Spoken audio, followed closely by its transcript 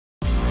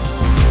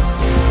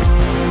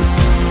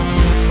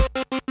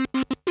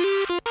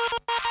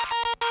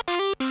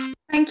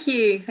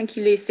Thank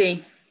you,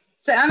 Lucy.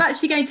 So I'm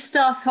actually going to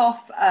start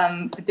off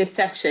with this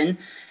session.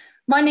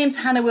 My name's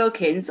Hannah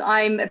Wilkins.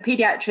 I'm a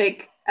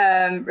paediatric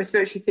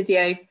respiratory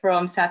physio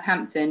from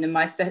Southampton, and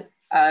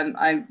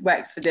I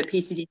work for the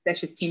PCD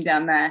specialist team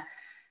down there.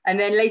 And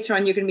then later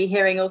on, you're going to be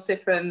hearing also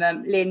from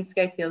Lynne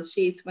Schofield.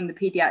 She's one of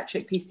the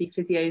paediatric PCD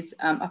physios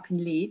up in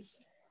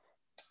Leeds.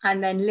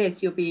 And then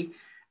Liz, you'll be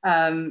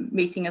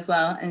meeting as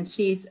well, and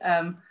she's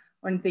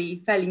one of the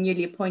fairly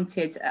newly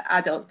appointed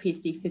adult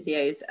PCD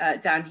physios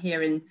down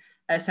here in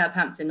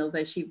Southampton,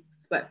 although she's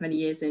worked for many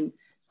years in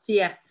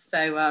CF.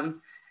 So,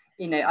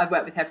 you know, I've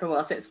worked with her for a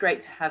while, so it's great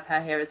to have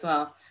her here as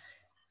well.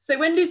 So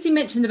when Lucy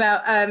mentioned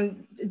about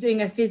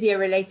doing a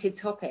physio-related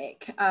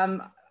topic, I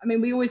mean,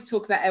 we always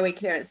talk about airway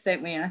clearance,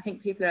 don't we? And I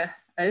think people are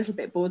a little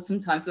bit bored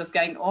sometimes with us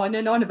going on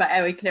and on about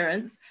airway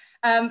clearance.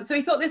 So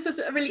we thought this was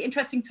a really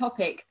interesting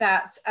topic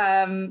that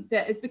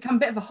has become a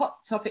bit of a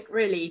hot topic,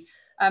 really,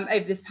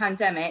 over this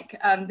pandemic.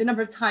 The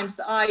number of times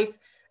that I've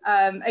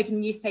opened a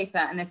newspaper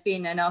and there's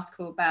been an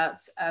article about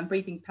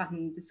breathing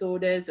pattern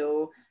disorders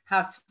or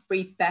how to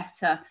breathe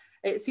better,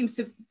 it seems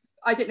to,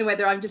 I don't know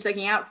whether I'm just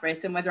looking out for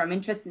it and whether I'm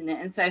interested in it.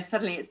 And so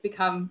suddenly it's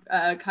become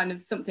kind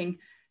of something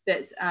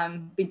that's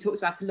been talked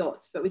about a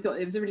lot, but we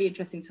thought it was a really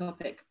interesting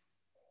topic.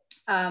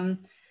 And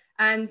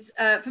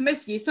for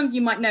most of you, some of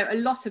you might know a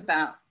lot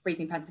about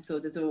breathing pattern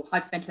disorders or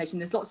hyperventilation.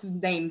 There's lots of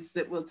names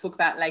that we'll talk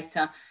about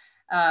later.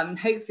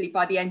 Hopefully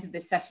by the end of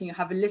this session, you'll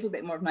have a little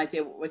bit more of an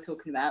idea what we're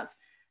talking about.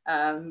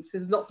 So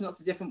there's lots and lots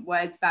of different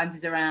words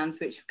banded around,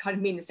 which kind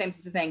of mean the same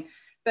sort of thing.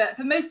 But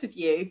for most of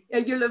you,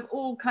 you'll have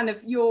all kind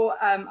of your,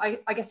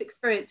 I guess,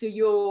 experience or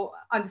your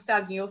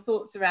understanding, your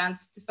thoughts around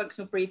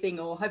dysfunctional breathing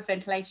or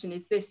hyperventilation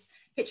is this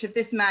picture of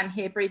this man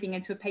here breathing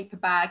into a paper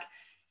bag.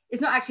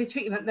 It's not actually a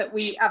treatment that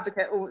we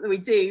advocate or that we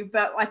do,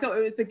 but I thought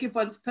it was a good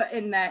one to put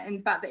in there,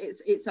 in fact, that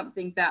it's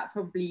something that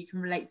probably you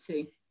can relate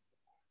to.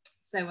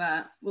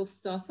 So we'll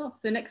start off.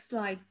 So next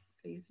slide,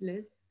 please,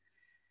 Liz.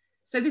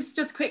 So this is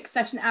just a quick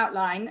session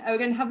outline. We're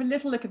going to have a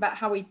little look about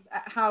how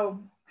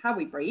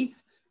we breathe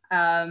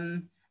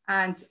and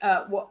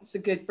what's a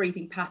good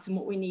breathing pattern,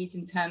 what we need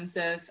in terms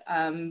of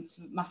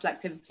muscle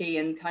activity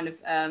and kind of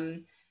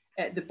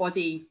the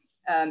body,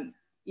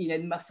 you know,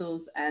 the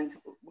muscles and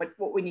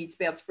what we need to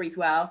be able to breathe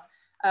well.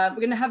 We're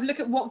going to have a look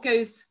at what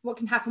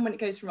can happen when it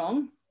goes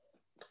wrong.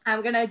 And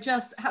we're going to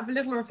just have a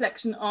little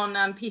reflection on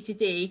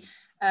PCD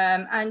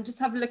and just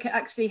have a look at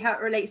actually how it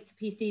relates to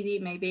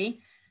PCD maybe.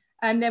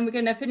 And then we're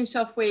going to finish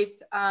off with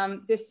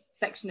this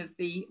section of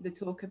the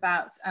talk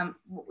about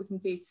what we can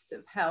do to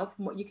sort of help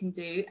and what you can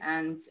do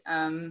and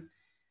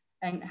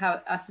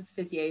how us as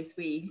physios,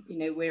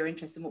 we're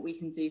interested in what we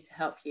can do to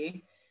help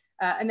you.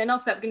 And then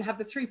after that, we're going to have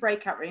the 3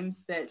 breakout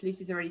rooms that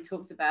Lucy's already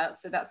talked about.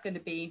 So that's going to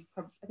be,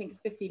 I think it's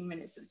 15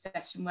 minutes of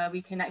session where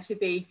we can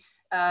actually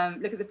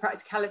look at the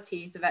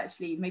practicalities of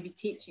actually maybe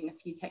teaching a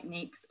few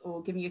techniques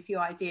or giving you a few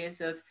ideas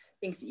of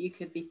things that you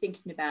could be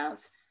thinking about.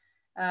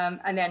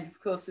 And then, of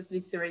course, as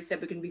Lucy already said,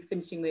 we're going to be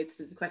finishing with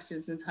sort of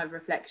questions and time of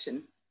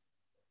reflection.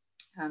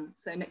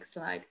 So next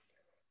slide.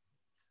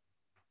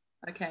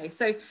 Okay,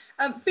 so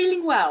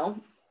feeling well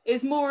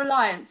is more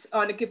reliant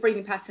on a good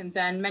breathing pattern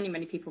than many,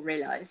 many people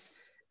realise.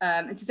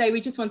 And today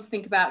we just want to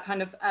think about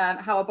kind of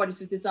how our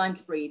bodies were designed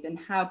to breathe and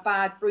how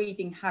bad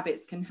breathing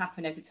habits can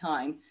happen over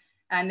time.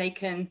 And they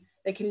can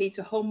lead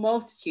to a whole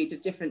multitude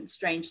of different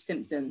strange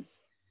symptoms.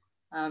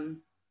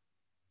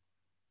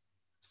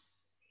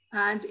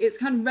 And it's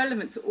kind of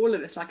relevant to all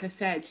of us. Like I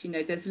said, you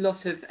know, there's a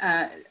lot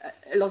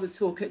of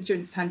talk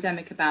during this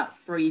pandemic about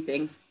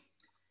breathing.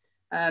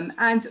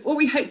 And what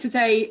we hope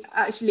today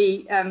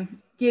actually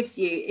gives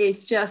you is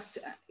just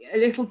a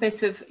little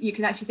bit of, you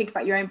can actually think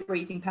about your own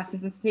breathing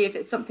patterns and see if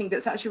it's something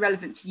that's actually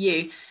relevant to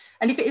you.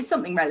 And if it is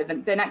something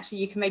relevant, then actually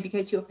you can maybe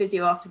go to your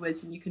physio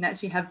afterwards and you can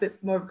actually have a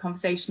bit more of a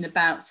conversation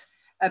about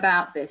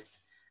this,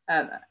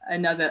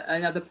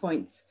 another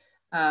point.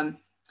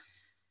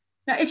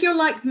 Now, if you're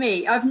like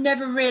me, I've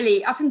never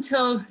really, up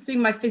until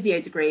doing my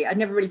physio degree, I'd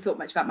never really thought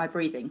much about my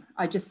breathing.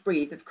 I just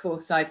breathe. Of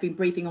course, I've been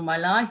breathing all my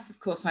life. Of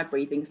course, my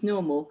breathing is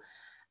normal.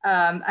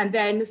 And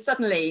then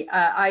suddenly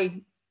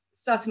I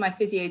started my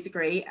physio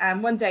degree.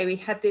 And one day we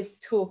had this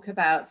talk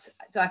about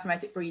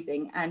diaphragmatic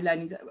breathing and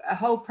learning a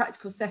whole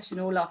practical session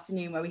all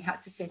afternoon where we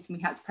had to sit and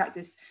we had to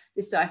practice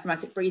this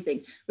diaphragmatic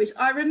breathing, which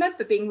I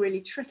remember being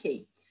really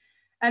tricky.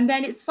 And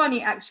then it's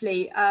funny,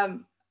 actually,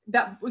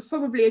 that was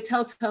probably a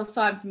telltale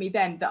sign for me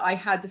then that I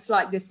had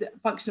this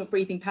functional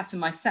breathing pattern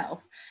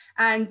myself.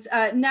 And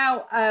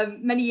now,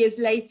 many years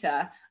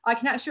later, I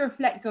can actually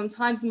reflect on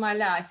times in my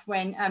life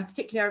when,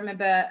 particularly I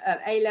remember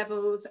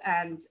A-levels,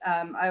 and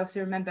I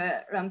also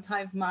remember around the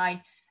time of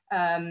my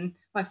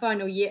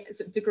final year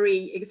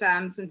degree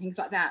exams and things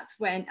like that,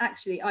 when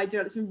actually I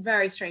developed some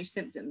very strange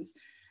symptoms.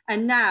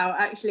 And now,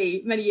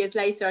 actually, many years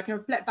later, I can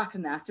reflect back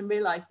on that and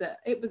realize that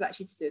it was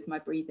actually to do with my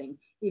breathing,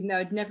 even though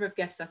I'd never have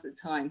guessed that at the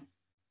time.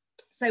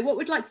 So what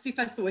we'd like to do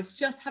first of all is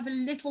just have a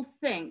little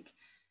think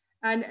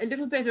and a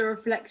little bit of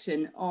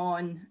reflection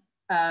on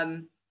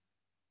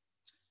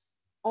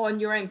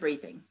your own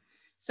breathing.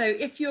 So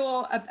if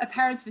you're a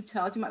parent of a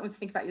child, you might want to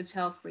think about your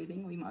child's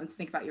breathing, or you might want to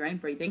think about your own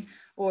breathing,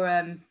 or,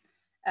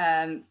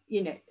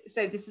 you know,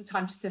 so this is the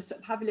time just to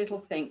sort of have a little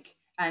think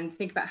and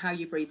think about how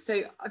you breathe.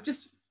 So I've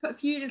just put a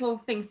few little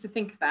things to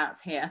think about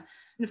here.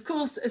 And of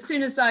course, as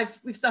soon as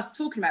we've started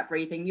talking about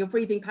breathing, your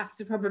breathing patterns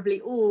have probably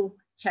all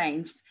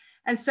changed.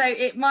 And so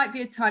it might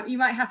be a time, you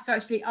might have to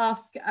actually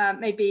ask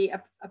maybe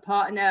a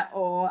partner,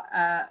 or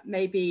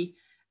maybe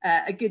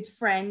a good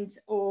friend,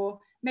 or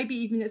maybe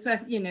even it's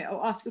worth, you know,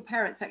 or ask your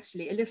parents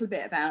actually a little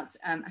bit about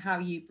how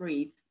you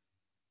breathe.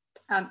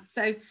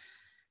 So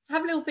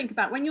have a little think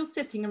about when you're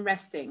sitting and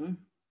resting,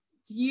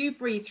 do you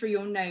breathe through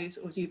your nose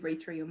or do you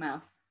breathe through your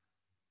mouth?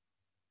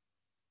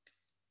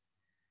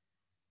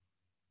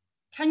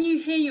 Can you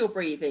hear your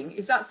breathing?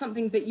 Is that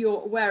something that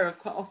you're aware of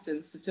quite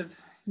often, sort of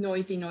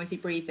noisy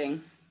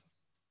breathing?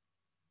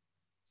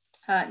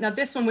 Now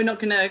this one, we're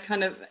not going to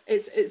kind of,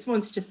 it's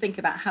one to just think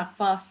about how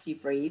fast you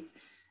breathe,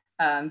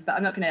 but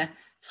I'm not going to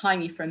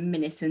time you for a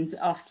minute and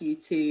ask you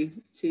to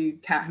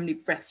count how many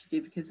breaths you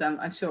do, because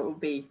I'm sure it will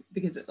be,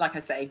 because like I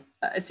say,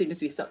 as soon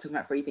as we start talking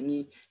about breathing,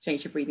 you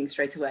change your breathing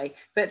straight away.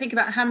 But think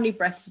about how many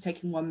breaths you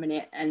take in 1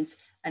 minute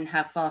and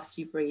how fast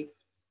you breathe.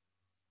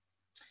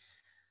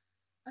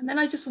 And then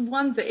I just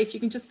wonder if you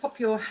can just pop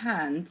your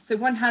hand, so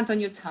one hand on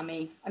your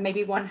tummy and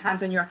maybe one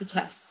hand on your upper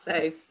chest.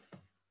 So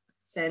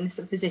in this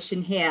sort of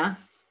position here,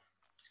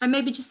 and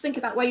maybe just think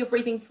about where you're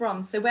breathing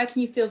from. So where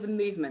can you feel the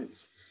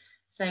movement?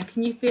 So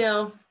can you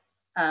feel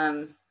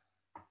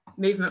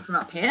movement from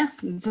up here,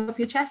 from the top of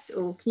your chest,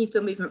 or can you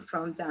feel movement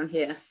from down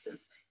here, sort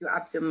of your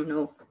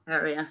abdominal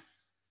area?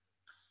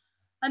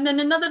 And then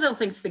another little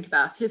thing to think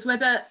about is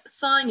whether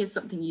sighing is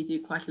something you do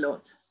quite a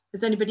lot.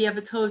 Has anybody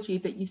ever told you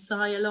that you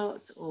sigh a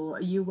lot, or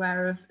are you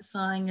aware of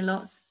sighing a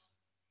lot?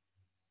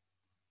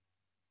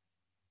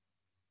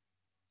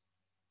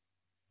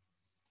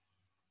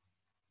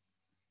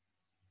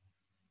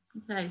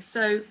 Okay,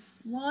 so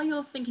while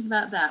you're thinking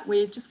about that,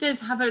 we're just going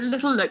to have a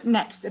little look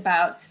next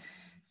about,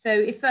 so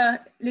if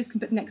Liz can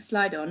put the next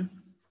slide on.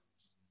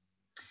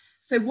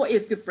 So what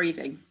is good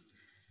breathing?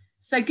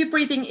 So good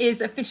breathing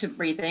is efficient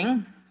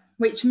breathing,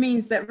 which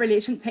means that really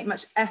it shouldn't take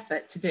much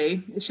effort to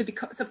do. It should be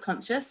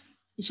subconscious.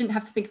 You shouldn't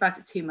have to think about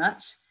it too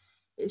much.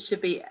 It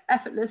should be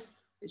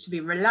effortless. It should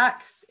be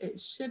relaxed. It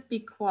should be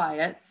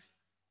quiet.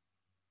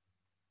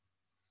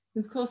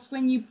 And of course,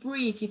 when you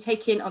breathe, you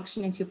take in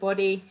oxygen into your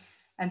body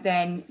and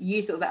then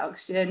use all that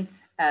oxygen.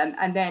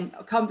 And then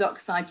carbon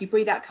dioxide, you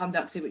breathe out carbon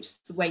dioxide, which is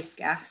the waste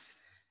gas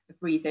of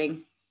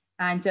breathing.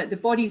 And the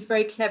body is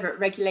very clever at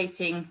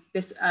regulating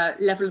this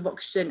level of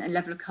oxygen and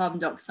level of carbon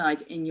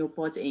dioxide in your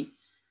body.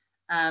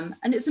 And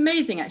it's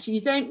amazing, actually.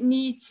 You don't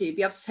need to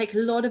be able to take a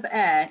lot of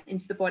air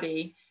into the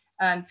body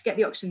to get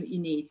the oxygen that you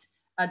need.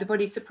 The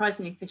body is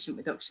surprisingly efficient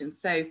with oxygen.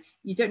 So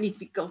you don't need to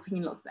be gulping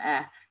in lots of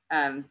air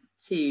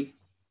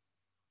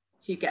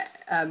to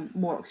get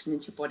more oxygen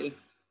into your body.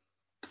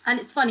 And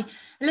it's funny,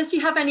 unless you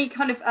have any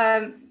kind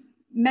of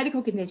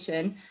medical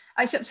condition,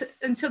 actually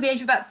until the age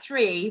of about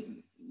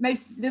 3,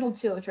 most little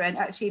children,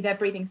 actually their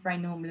breathing is very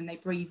normal and they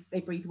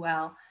breathe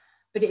well.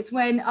 But it's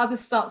when other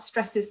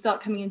stresses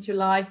start coming into your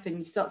life and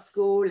you start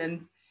school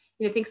and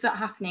things start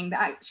happening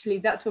that actually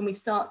that's when we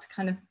start to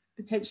kind of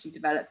potentially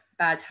develop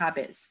bad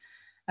habits.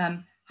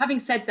 Having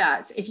said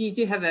that, if you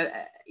do have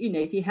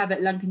if you have a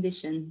lung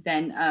condition,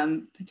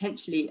 then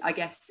potentially, I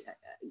guess,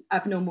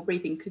 abnormal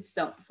breathing could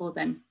start before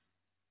then.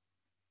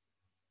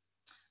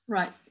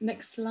 Right,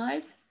 next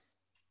slide.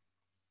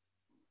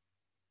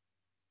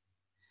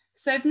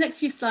 So the next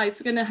few slides,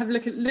 we're going to have a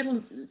look at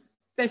little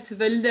bit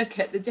of a look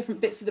at the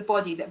different bits of the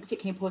body that are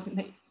particularly important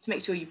to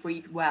make sure you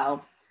breathe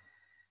well.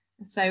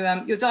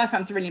 So your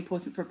diaphragms are really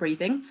important for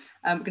breathing.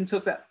 We're going to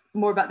talk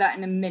more about that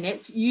in a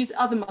minute. Use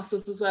other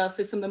muscles as well.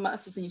 So some of the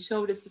muscles in your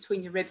shoulders,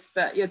 between your ribs,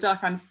 but your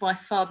diaphragm is by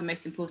far the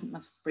most important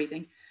muscle for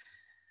breathing.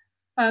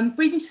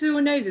 Breathing through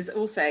your nose is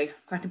also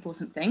quite an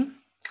important thing.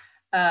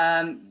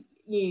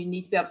 You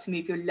need to be able to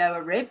move your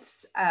lower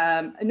ribs.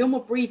 A normal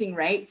breathing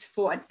rate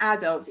for an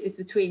adult is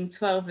between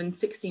 12 and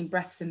 16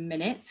 breaths a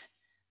minute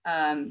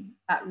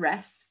at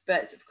rest,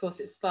 but of course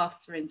it's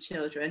faster in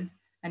children,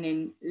 and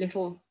in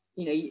little,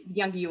 the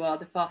younger you are,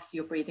 the faster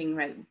your breathing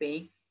rate will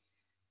be.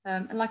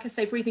 And like I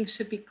say, breathing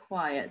should be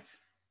quiet.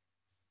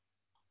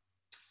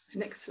 So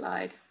next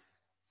slide.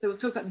 So we'll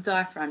talk about the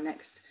diaphragm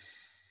next.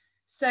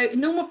 So in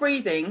normal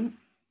breathing,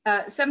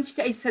 70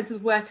 to 80% of the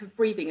work of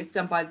breathing is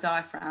done by the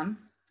diaphragm.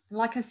 And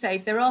like I say,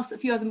 there are a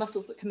few other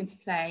muscles that come into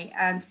play,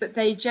 but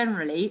they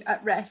generally,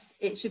 at rest,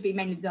 it should be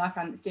mainly the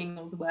diaphragm that's doing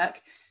all the work.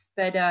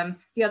 But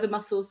the other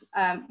muscles,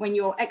 when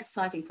you're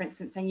exercising, for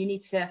instance, and you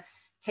need to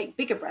take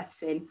bigger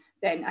breaths in,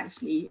 then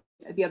actually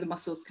the other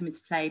muscles come into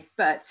play.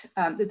 But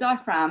the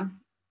diaphragm,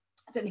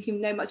 I don't know if you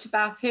know much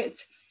about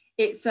it.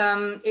 It's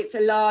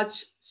a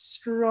large,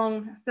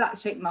 strong,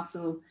 flat-shaped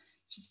muscle,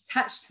 which is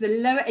attached to the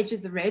lower edge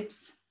of the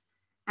ribs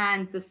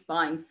and the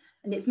spine.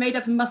 And it's made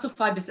up of muscle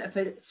fibers that are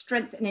for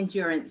strength and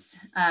endurance,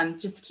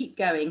 just to keep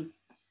going.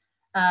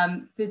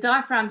 The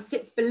diaphragm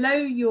sits below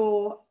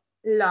your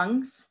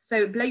lungs,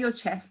 so below your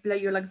chest, below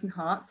your lungs and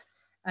heart,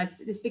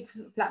 this big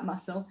flat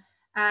muscle.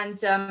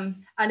 and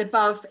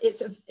above it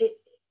sort of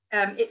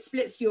it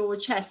splits your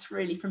chest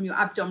really from your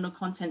abdominal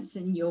contents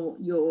and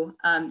your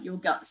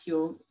guts,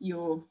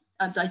 your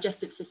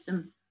digestive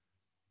system.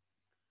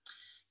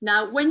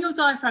 Now, when your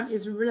diaphragm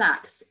is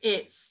relaxed,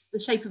 it's the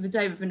shape of a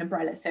dome of an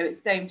umbrella, so it's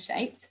dome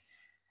shaped.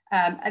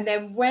 And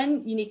then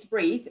when you need to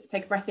breathe,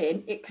 take a breath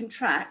in, it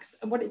contracts,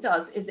 and what it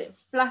does is it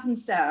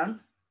flattens down.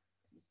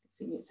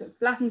 It sort of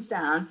flattens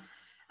down,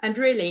 and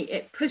really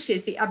it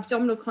pushes the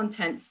abdominal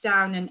contents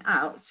down and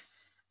out.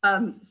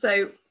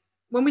 So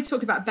when we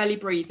talk about belly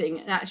breathing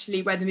and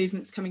actually where the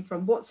movement's coming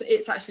from, what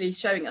it's actually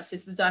showing us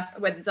is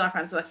where the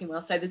diaphragm's working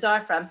well. So the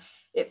diaphragm,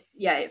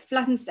 it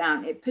flattens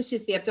down, it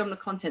pushes the abdominal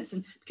contents,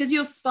 and because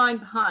your spine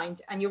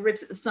behind and your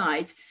ribs at the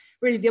side,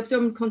 really the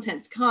abdominal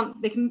contents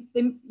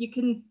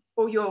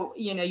or your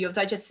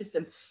digestive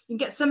system, you can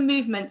get some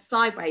movement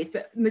sideways,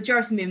 but the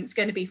majority of the movement is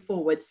going to be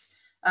forwards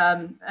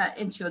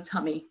into your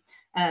tummy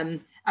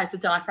as the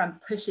diaphragm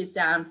pushes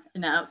down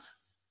and out.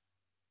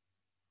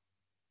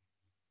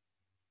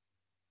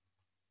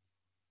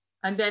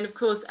 And then, of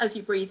course, as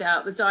you breathe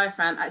out, the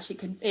diaphragm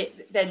actually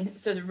then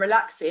sort of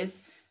relaxes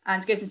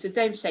and goes into a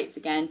dome shaped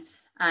again,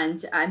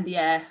 and the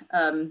air,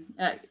 and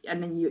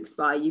then you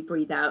expire, you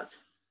breathe out.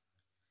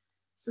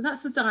 So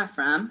that's the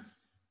diaphragm.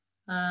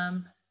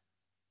 And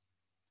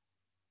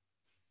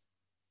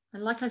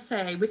like I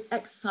say, with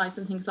exercise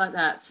and things like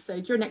that,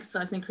 so during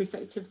exercise and increased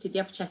activity, the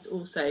upper chest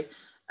also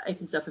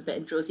opens up a bit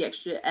and draws the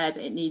extra air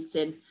that it needs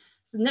in.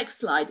 So the next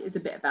slide is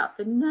a bit about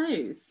the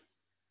nose.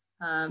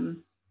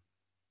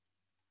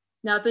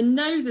 Now, the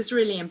nose is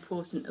really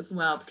important as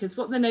well, because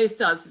what the nose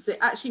does is it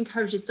actually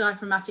encourages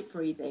diaphragmatic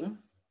breathing.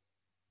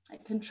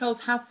 It controls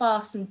how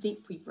fast and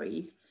deep we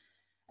breathe,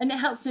 and it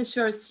helps to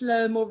ensure a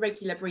slow, more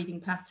regular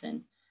breathing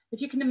pattern. If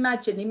you can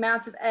imagine the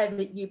amount of air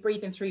that you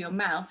breathe in through your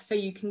mouth, so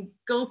you can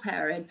gulp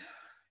air in,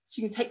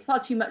 so you can take far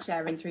too much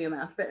air in through your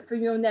mouth, but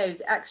from your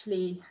nose,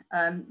 actually,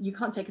 you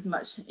can't take as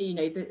much,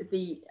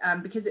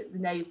 because the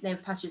nose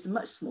passages are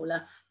much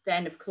smaller,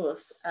 then of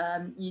course,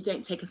 you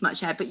don't take as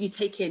much air, but you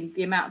take in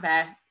the amount of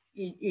air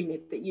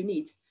that you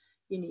need.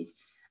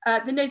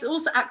 The nose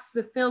also acts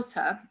as a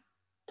filter,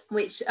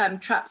 which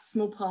traps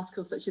small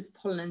particles such as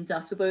pollen and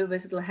dust with all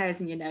those little hairs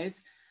in your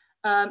nose.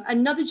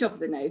 Another job of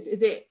the nose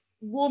is it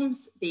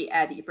warms the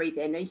air that you breathe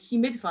in and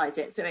humidifies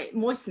it, so it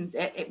moistens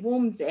it, it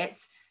warms it,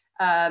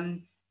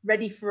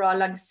 ready for our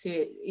lungs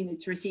to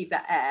receive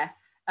that air,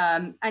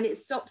 and it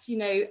stops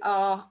it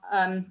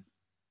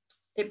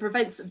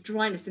prevents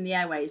dryness in the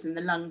airways and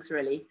the lungs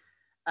really.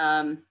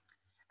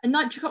 And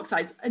nitric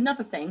oxide's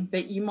another thing,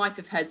 but you might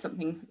have heard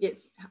something.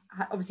 It's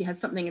obviously has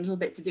something a little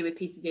bit to do with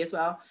PCD as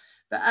well.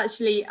 But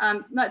actually,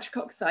 nitric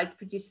oxide is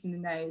produced in the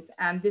nose,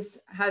 and this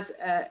has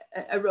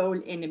a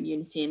role in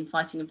immunity and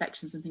fighting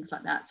infections and things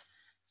like that.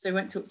 So I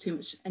won't talk too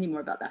much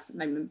anymore about that at the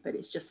moment, but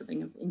it's just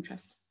something of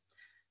interest.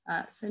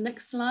 So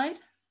next slide.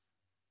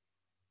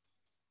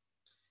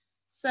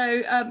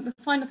 So the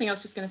final thing I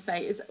was just going to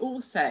say is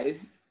also,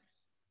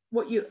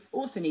 what you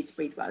also need to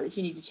breathe well is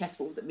you need a chest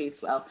wall that moves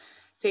well.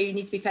 So you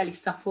need to be fairly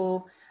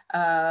supple.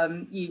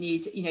 You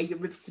need, your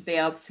ribs to be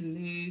able to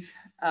move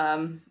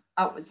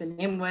outwards and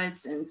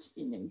inwards, and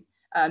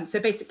so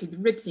basically the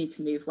ribs need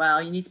to move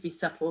well. You need to be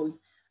supple.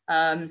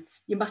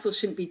 Your muscles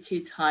shouldn't be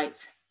too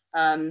tight,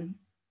 and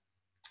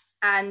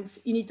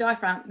you need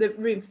the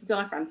room for the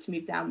diaphragm to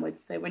move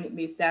downwards. So when it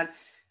moves down,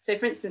 so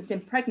for instance,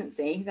 in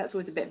pregnancy, that's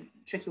always a bit of a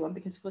tricky one,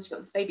 because of course you've got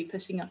this baby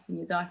pushing up in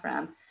your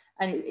diaphragm,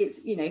 and it's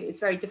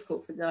very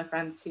difficult for the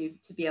diaphragm to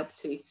be able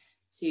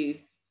to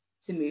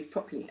move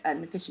properly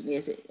and efficiently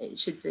as it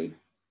should do.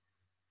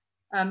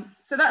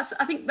 So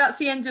I think that's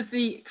the end of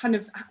the kind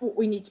of what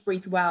we need to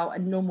breathe well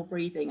and normal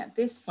breathing. At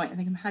this point, I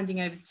think I'm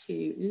handing over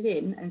to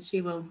Lynne, and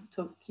she will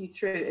talk you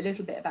through a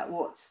little bit about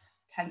what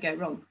can go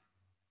wrong.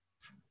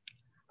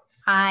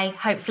 Hi,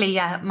 hopefully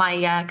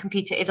my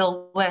computer is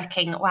all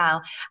working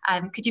well.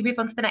 Could you move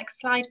on to the next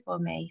slide for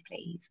me,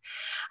 please?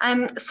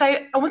 So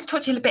I want to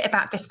talk to you a little bit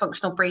about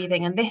dysfunctional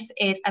breathing, and this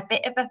is a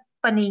bit of a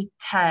funny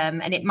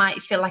term, and it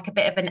might feel like a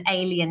bit of an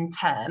alien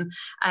term,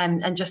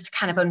 and just to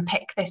kind of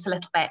unpick this a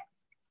little bit.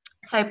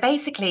 So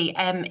basically,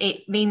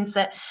 it means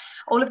that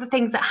all of the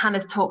things that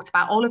Hannah's talked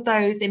about, all of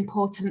those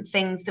important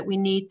things that we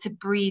need to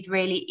breathe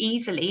really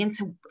easily and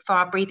for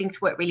our breathing to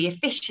work really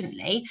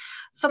efficiently,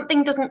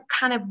 something doesn't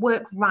kind of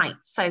work right.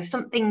 So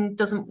something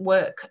doesn't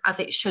work as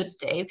it should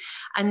do.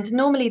 And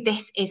normally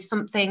this is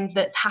something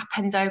that's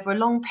happened over a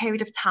long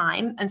period of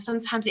time. And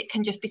sometimes it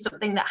can just be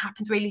something that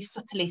happens really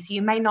subtly. So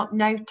you may not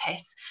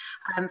notice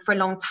for a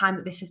long time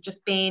that this has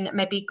just been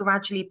maybe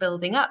gradually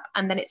building up.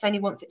 And then it's only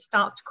once it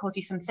starts to cause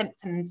you some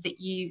symptoms that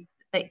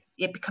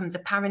it becomes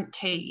apparent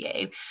to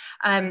you.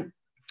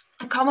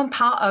 A common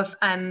part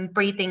of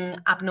breathing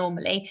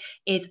abnormally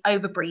is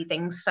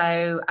over-breathing,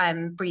 so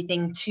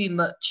breathing too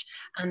much,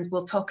 and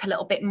we'll talk a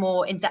little bit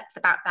more in depth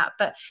about that.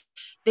 But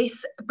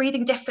this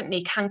breathing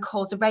differently can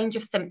cause a range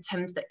of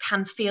symptoms that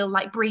can feel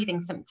like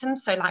breathing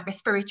symptoms, so like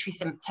respiratory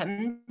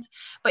symptoms,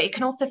 but it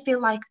can also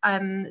feel like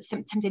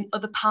symptoms in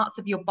other parts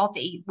of your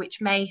body, which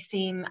may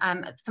seem,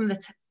 some of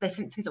the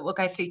symptoms that we'll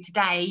go through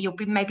today, you'll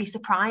be maybe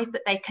surprised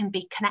that they can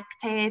be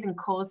connected and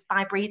caused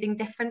by breathing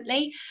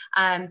differently,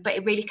 but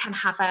it really can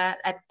have a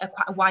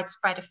quite a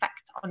widespread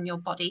effect on your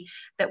body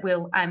that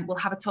we'll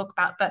have a talk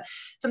about. But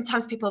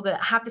sometimes people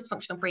that have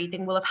dysfunctional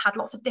breathing will have had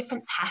lots of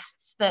different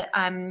tests that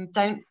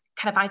don't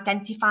kind of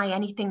identify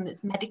anything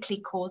that's medically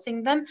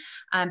causing them,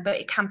 but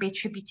it can be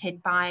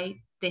attributed by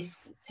this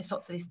to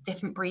sort of this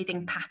different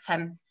breathing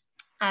pattern.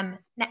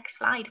 Next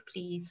slide,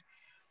 please.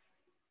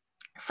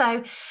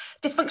 So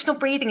dysfunctional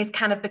breathing is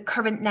kind of the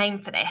current name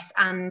for this,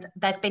 and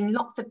there's been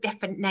lots of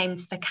different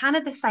names for kind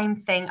of the same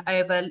thing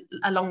over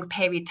a longer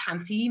period of time.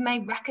 So you may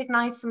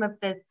recognize some of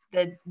the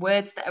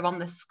words that are on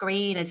the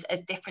screen as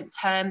different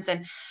terms,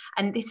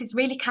 and this is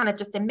really kind of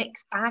just a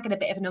mixed bag and a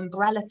bit of an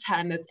umbrella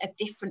term of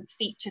different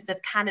features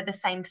of kind of the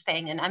same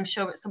thing. And I'm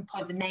sure at some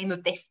point the name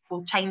of this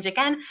will change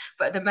again,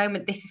 but at the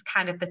moment this is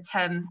kind of the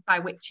term by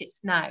which it's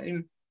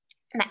known.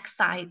 Next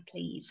slide,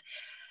 please.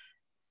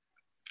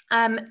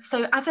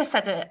 So as I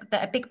said,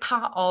 that a big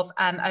part of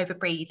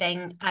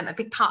overbreathing, a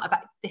big part of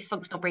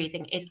dysfunctional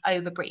breathing is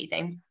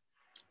overbreathing.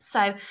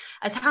 So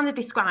as Hannah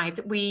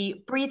described,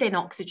 we breathe in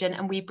oxygen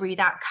and we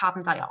breathe out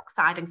carbon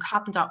dioxide, and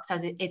carbon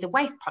dioxide is a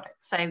waste product.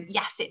 So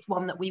yes, it's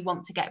one that we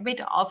want to get rid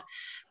of,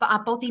 but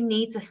our body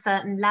needs a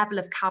certain level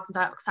of carbon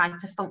dioxide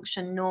to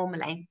function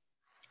normally.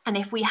 And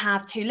if we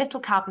have too little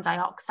carbon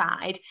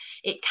dioxide,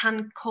 it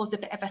can cause a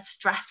bit of a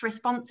stress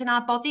response in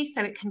our body.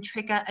 So it can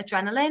trigger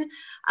adrenaline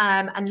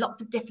and lots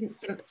of different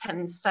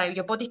symptoms. So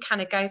your body kind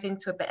of goes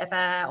into a bit of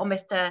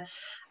almost a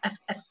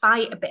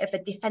fight, a bit of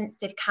a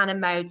defensive kind of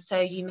mode.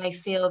 So you may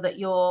feel that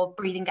your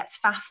breathing gets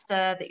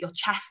faster, that your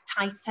chest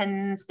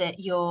tightens, that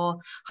your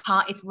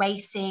heart is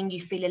racing, you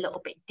feel a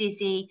little bit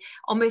dizzy,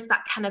 almost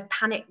that kind of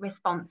panic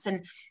response.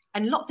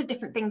 And lots of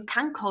different things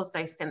can cause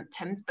those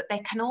symptoms, but they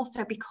can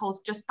also be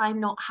caused just by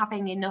not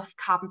having enough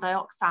carbon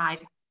dioxide.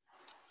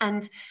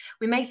 And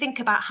we may think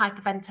about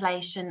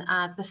hyperventilation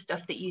as the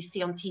stuff that you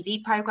see on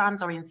TV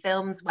programs or in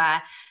films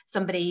where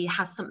somebody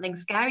has something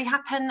scary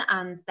happen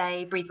and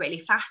they breathe really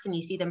fast and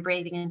you see them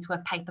breathing into a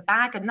paper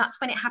bag. And that's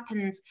when it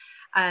happens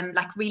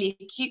like really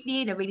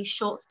acutely in a really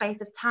short space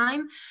of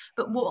time.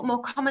 But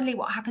more commonly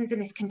what happens in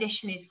this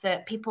condition is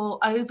that people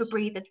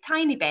overbreathe a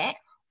tiny bit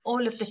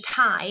all of the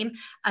time,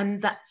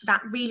 and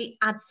that really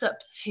adds up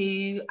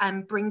to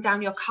bring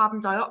down your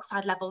carbon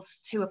dioxide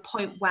levels to a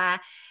point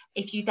where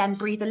if you then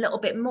breathe a little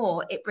bit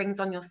more, it brings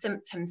on your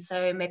symptoms.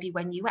 So maybe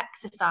when you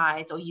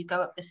exercise or you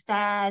go up the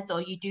stairs or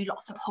you do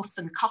lots of huffs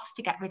and coughs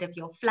to get rid of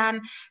your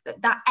phlegm,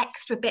 that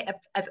extra bit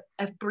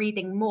of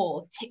breathing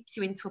more tips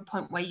you into a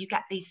point where you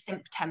get these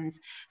symptoms.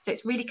 So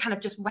it's really kind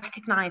of just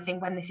recognizing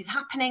when this is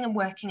happening and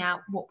working out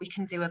what we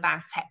can do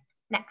about it.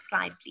 Next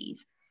slide,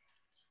 please.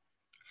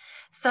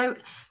 So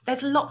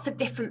there's lots of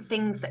different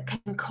things that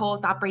can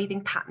cause our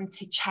breathing pattern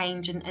to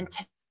change and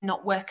to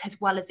not work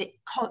as well as it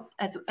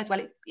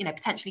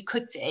potentially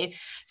could do.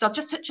 So I'll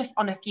just touch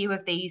on a few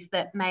of these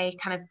that may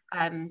kind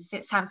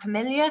of sound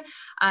familiar.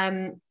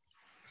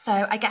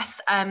 So I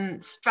guess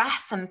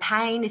stress and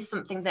pain is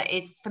something that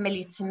is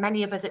familiar to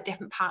many of us at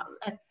different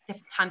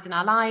times in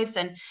our lives.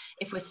 And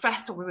if we're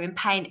stressed or we're in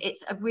pain,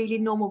 it's a really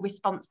normal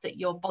response that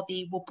your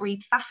body will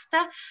breathe faster,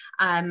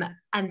 and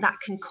that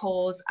can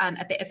cause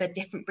a bit of a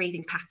different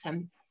breathing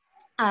pattern.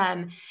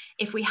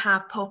 If we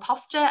have poor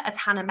posture, as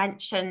Hannah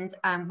mentioned,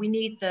 we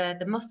need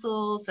the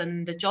muscles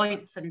and the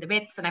joints and the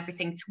ribs and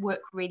everything to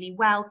work really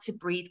well to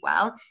breathe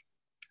well.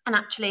 And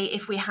actually,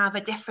 if we have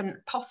a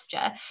different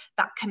posture,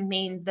 that can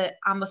mean that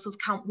our muscles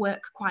can't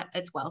work quite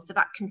as well. So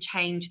that can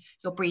change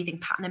your breathing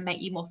pattern and make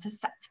you more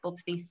susceptible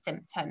to these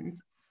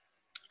symptoms.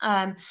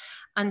 And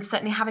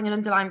certainly having an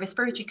underlying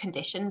respiratory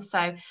condition,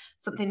 so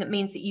something that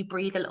means that you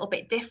breathe a little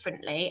bit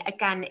differently,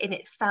 again, in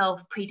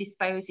itself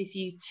predisposes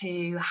you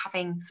to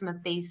having some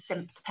of these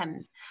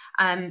symptoms.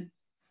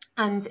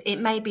 And it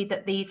may be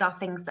that these are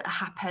things that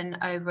happen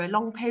over a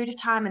long period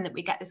of time and that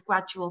we get this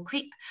gradual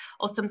creep,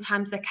 or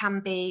sometimes there can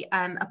be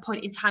a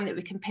point in time that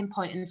we can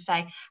pinpoint and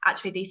say,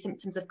 actually, these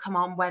symptoms have come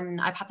on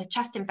when I've had a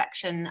chest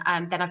infection,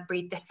 then I've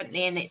breathed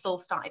differently and it's all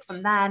started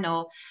from then,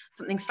 or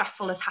something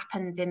stressful has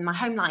happened in my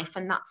home life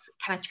and that's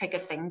kind of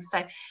triggered things.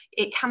 So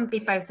it can be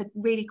both a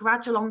really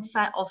gradual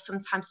onset or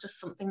sometimes just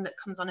something that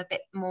comes on a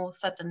bit more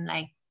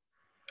suddenly.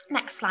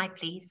 Next slide,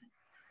 please.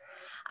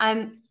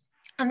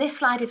 And this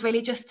slide is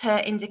really just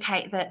to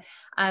indicate that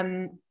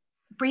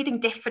breathing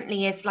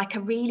differently is like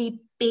a really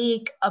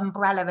big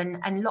umbrella,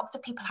 and lots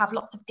of people have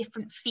lots of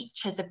different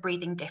features of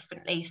breathing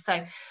differently.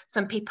 So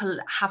some people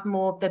have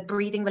more of the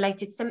breathing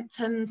related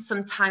symptoms.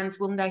 Sometimes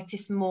we'll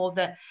notice more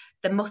that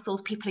the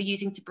muscles people are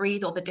using to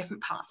breathe or the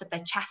different parts of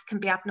their chest can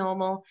be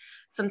abnormal.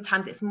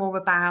 Sometimes it's more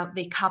about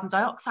the carbon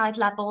dioxide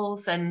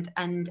levels and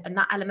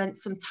that element.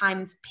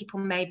 Sometimes people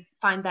may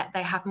find that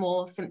they have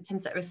more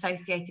symptoms that are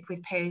associated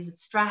with periods of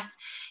stress.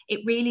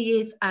 It really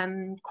is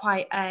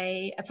quite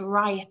a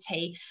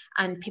variety,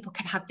 and people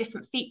can have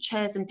different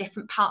features and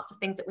different parts of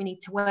things that we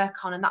need to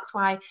work on. And that's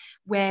why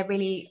we're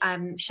really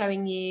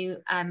showing you,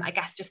 I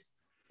guess, just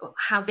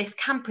how this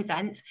can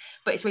present,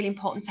 but it's really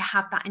important to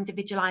have that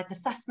individualized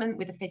assessment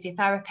with a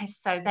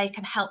physiotherapist so they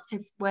can help to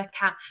work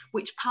out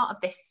which part of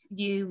this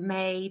you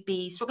may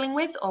be struggling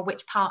with, or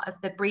which part of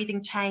the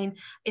breathing chain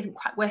isn't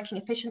quite working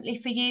efficiently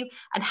for you,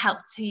 and help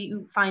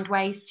to find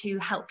ways to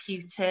help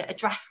you to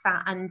address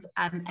that and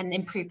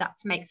improve that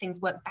to make things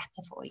work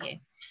better for you.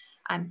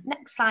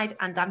 Next slide,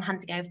 and I'm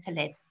handing over to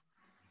Liz.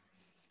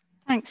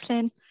 Thanks,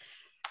 Lynn.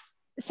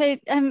 So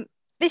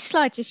this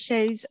slide just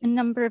shows a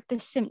number of the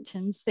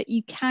symptoms that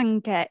you can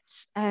get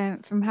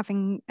from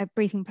having a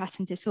breathing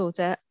pattern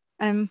disorder.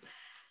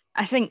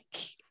 I think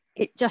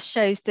it just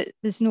shows that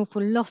there's an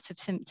awful lot of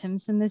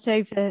symptoms, and there's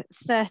over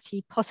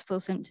 30 possible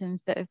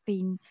symptoms that have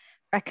been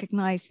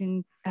recognised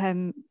in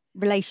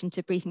relation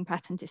to breathing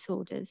pattern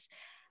disorders.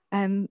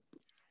 And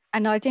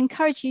I'd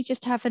encourage you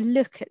just to have a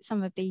look at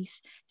some of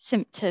these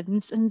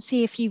symptoms and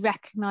see if you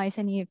recognise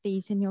any of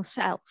these in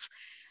yourself.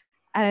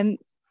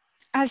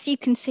 As you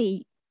can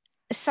see,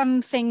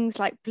 some things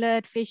like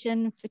blurred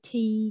vision,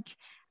 fatigue,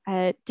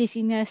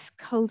 dizziness,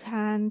 cold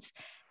hands,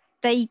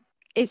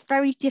 it's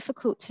very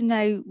difficult to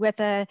know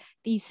whether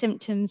these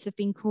symptoms have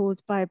been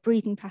caused by a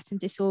breathing pattern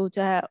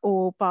disorder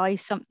or by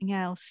something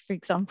else. For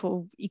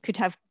example, you could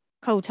have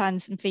cold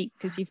hands and feet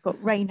because you've got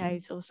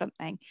Raynaud's or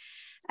something.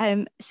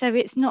 So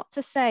it's not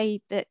to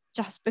say that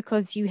just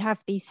because you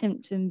have these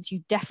symptoms,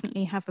 you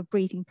definitely have a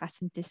breathing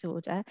pattern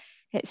disorder.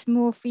 It's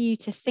more for you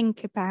to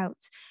think about,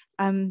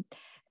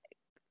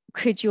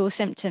 could your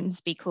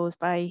symptoms be caused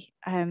by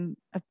a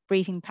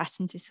breathing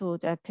pattern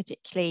disorder,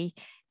 particularly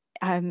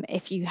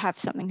if you have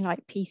something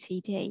like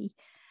PCD?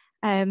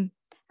 And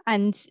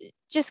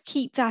just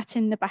keep that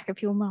in the back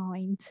of your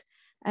mind.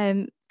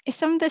 If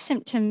some of the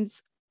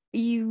symptoms,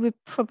 you would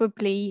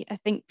probably, I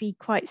think, be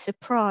quite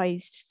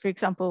surprised, for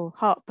example,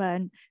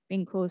 heartburn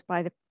being caused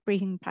by the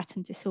breathing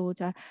pattern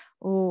disorder,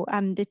 or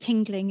the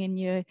tingling in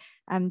your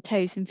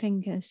toes and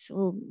fingers,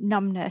 or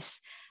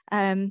numbness.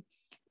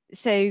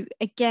 So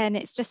again,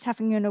 it's just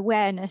having an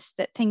awareness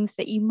that things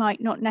that you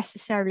might not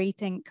necessarily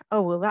think,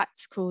 oh, well,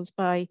 that's caused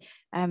by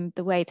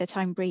the way that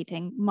I'm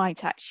breathing,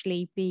 might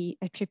actually be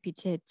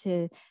attributed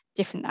to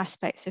different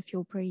aspects of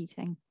your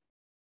breathing.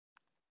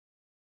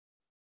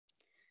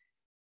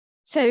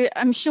 So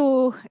I'm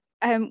sure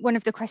one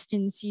of the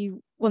questions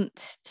you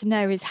want to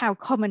know is how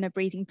common are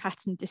breathing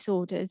pattern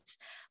disorders?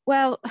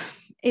 Well,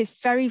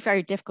 it's very,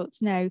 very difficult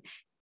to know.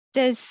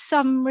 There's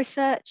some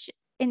research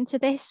into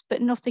this,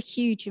 but not a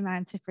huge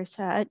amount of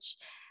research.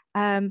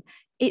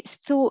 It's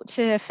thought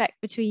to affect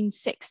between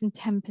 6 and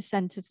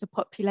 10% of the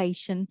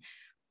population,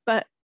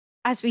 but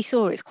as we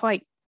saw, it's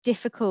quite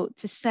difficult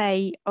to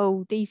say,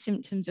 oh, these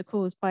symptoms are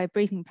caused by a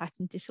breathing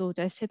pattern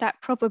disorder. So that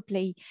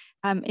probably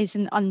is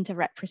an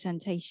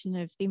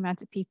underrepresentation of the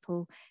amount of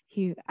people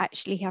who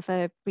actually have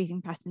a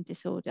breathing pattern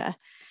disorder.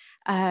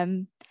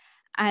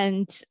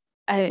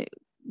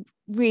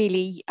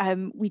 Really,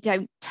 we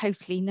don't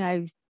totally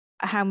know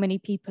how many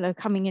people are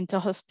coming into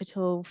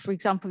hospital, for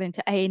example,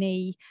 into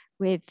A&E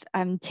with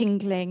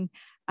tingling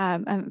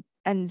and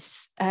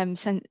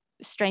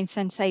strange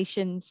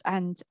sensations,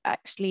 and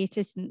actually it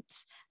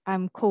isn't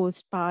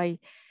caused by,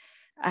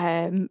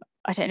 I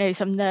don't know,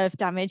 some nerve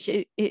damage.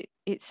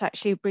 It's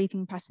actually a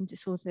breathing pattern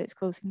disorder that's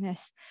causing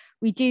this.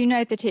 We do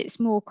know that it's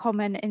more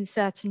common in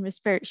certain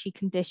respiratory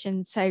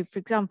conditions. So, for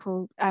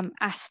example,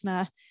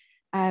 asthma,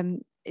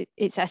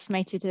 it's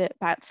estimated that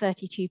about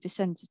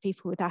 32% of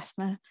people with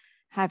asthma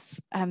have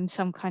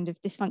some kind of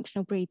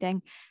dysfunctional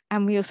breathing.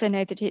 And we also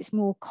know that it's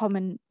more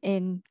common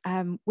in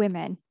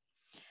women.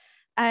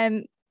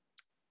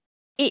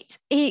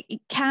 It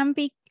can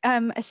be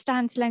a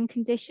standalone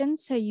condition,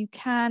 so you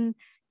can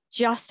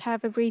just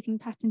have a breathing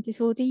pattern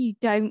disorder. You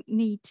don't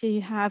need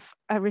to have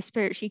a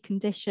respiratory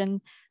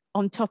condition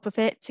on top of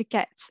it to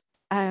get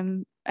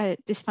a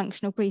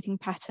dysfunctional breathing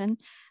pattern.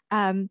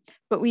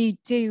 But we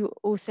do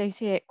also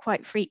see it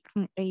quite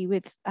frequently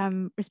with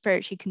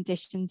respiratory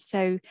conditions.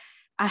 So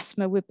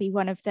asthma would be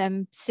one of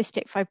them,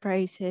 cystic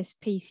fibrosis,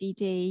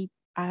 PCD,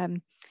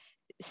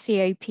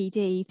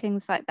 COPD,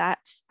 things like that.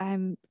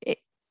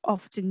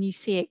 Often you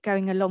see it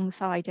going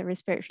alongside a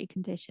respiratory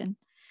condition.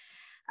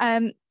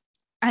 And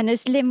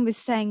as Lynne was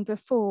saying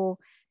before,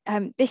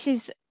 this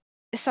is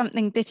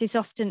something that is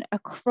often a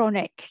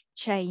chronic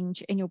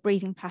change in your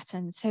breathing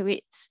pattern. So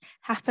it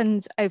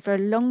happens over a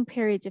long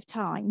period of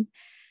time.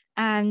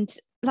 And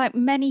like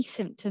many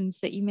symptoms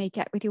that you may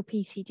get with your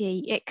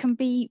PCD, it can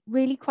be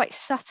really quite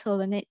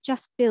subtle, and it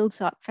just builds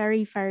up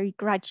very, very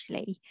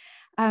gradually.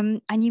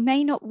 And you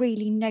may not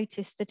really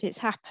notice that it's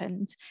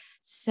happened.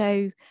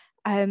 So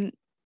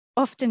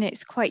often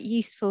it's quite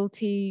useful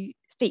to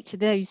speak to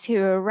those who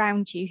are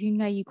around you, who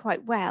know you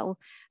quite well,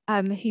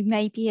 who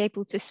may be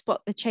able to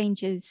spot the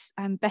changes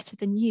better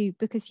than you,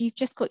 because you've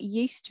just got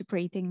used to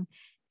breathing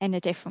in a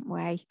different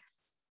way.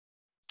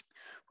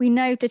 We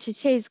know that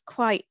it is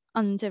quite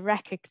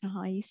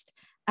under-recognised,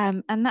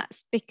 and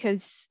that's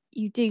because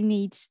you do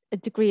need a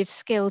degree of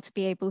skill to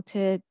be able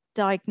to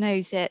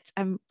diagnose it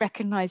and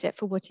recognise it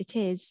for what it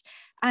is,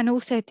 and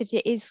also that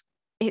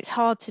it's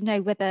hard to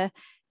know whether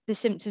the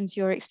symptoms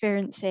you're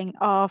experiencing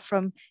are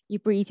from your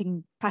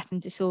breathing pattern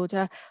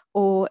disorder,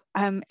 or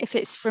if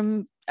it's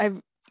from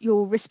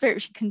your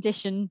respiratory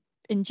condition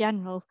in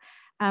general.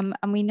 And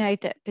we know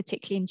that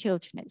particularly in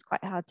children, it's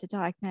quite hard to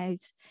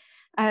diagnose.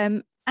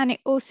 And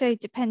it also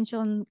depends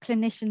on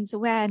clinicians'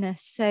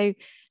 awareness. So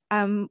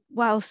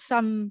while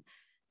some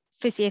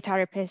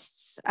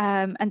physiotherapists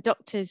and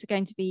doctors are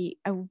going to be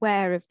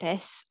aware of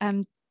this,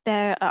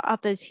 there are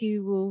others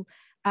who will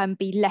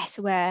be less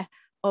aware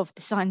of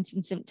the signs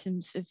and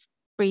symptoms of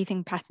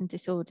breathing pattern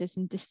disorders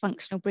and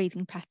dysfunctional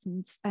breathing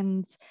patterns.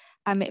 And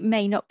it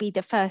may not be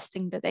the first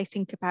thing that they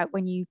think about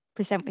when you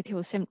present with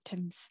your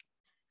symptoms.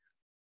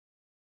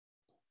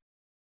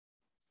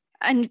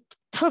 And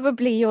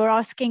probably you're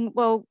asking,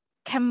 well,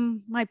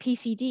 can my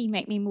PCD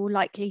make me more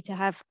likely to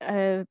have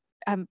a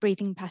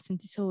breathing pattern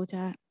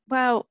disorder?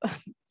 Well,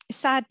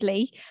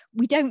 sadly,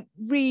 we don't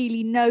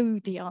really know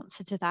the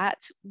answer to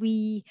that.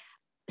 We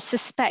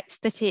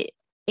suspect that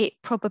it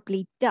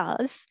probably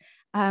does,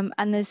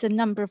 and there's a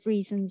number of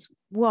reasons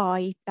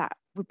why that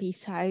would be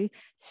so.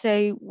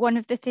 So one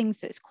of the things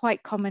that's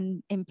quite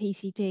common in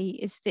PCD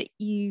is that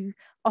you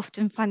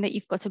often find that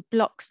you've got a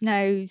blocked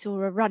nose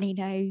or a runny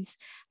nose,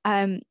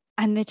 and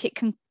that it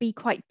can be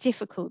quite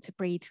difficult to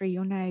breathe through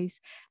your nose.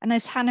 And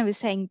as Hannah was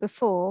saying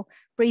before,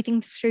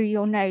 breathing through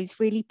your nose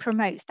really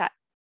promotes that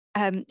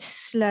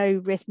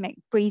slow rhythmic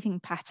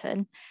breathing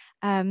pattern.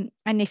 And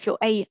if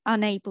you're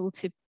unable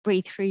to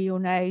breathe through your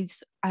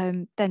nose,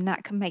 then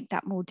that can make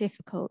that more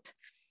difficult.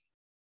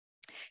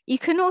 You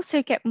can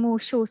also get more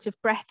short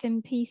of breath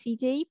in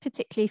PCD,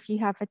 particularly if you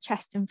have a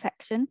chest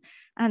infection,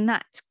 and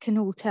that can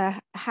alter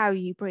how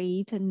you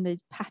breathe and the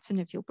pattern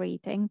of your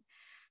breathing.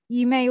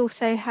 You may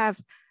also have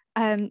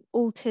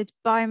altered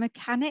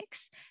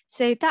biomechanics.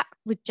 So that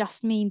would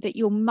just mean that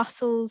your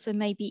muscles are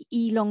maybe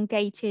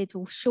elongated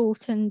or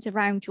shortened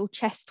around your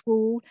chest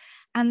wall.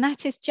 And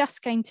that is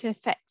just going to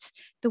affect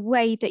the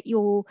way that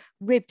your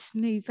ribs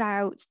move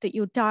out, that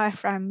your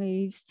diaphragm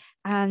moves,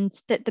 and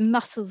that the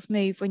muscles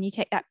move when you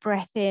take that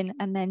breath in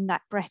and then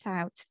that breath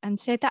out. And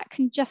so that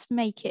can just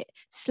make it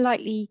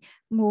slightly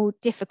more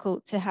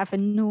difficult to have a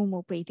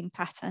normal breathing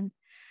pattern.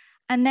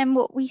 And then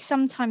what we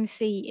sometimes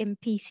see in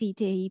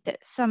PCD, that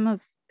some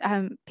of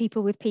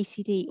people with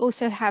PCD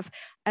also have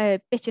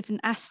a bit of an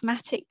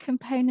asthmatic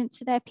component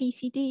to their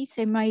PCD.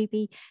 So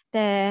maybe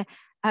the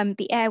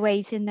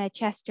airways in their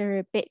chest are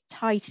a bit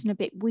tight and a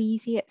bit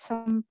wheezy at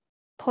some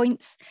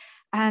points.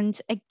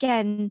 And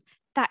again,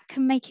 that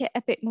can make it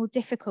a bit more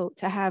difficult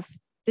to have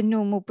the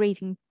normal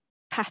breathing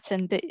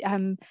pattern that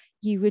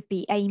you would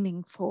be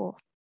aiming for.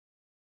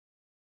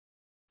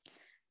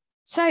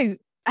 So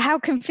how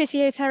can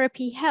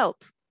physiotherapy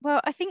help?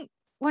 Well, I think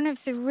one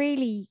of the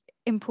really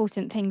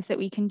important things that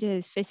we can do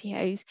as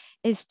physios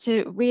is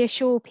to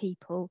reassure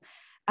people,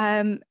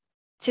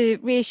 to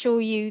reassure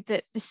you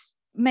that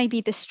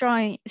maybe the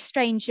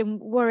strange and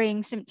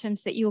worrying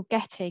symptoms that you're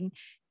getting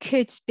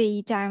could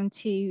be down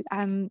to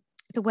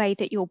the way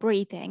that you're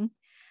breathing,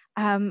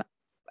 and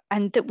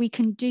that we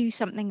can do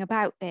something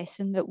about this,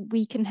 and that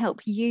we can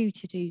help you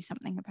to do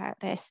something about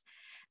this.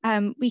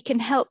 We can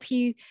help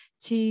you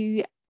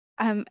to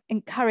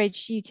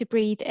encourage you to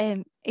breathe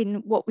in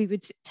what we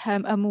would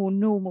term a more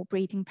normal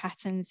breathing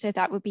pattern. So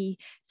that would be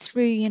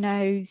through your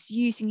nose,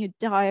 using your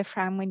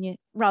diaphragm when you,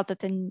 rather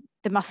than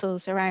the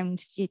muscles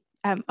around your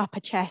upper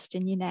chest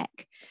and your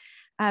neck.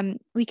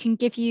 We can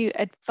give you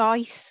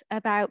advice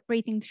about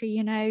breathing through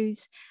your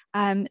nose.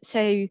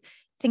 So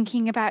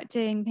thinking about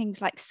doing things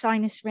like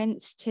sinus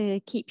rinse to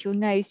keep your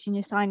nose and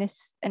your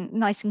sinus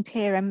nice and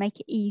clear and make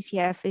it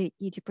easier for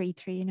you to breathe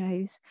through your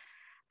nose.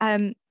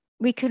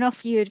 We can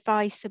offer you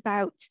advice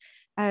about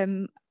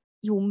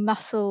your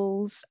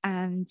muscles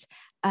and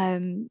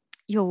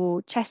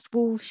your chest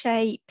wall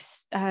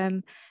shapes.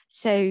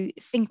 So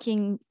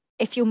thinking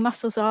if your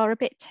muscles are a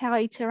bit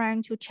tight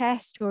around your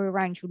chest or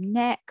around your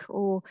neck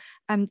or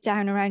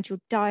down around your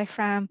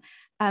diaphragm,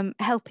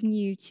 helping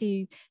you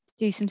to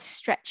do some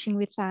stretching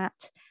with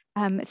that.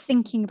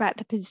 Thinking about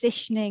the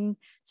positioning,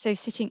 so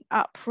sitting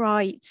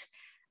upright,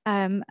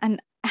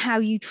 and how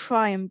you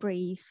try and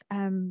breathe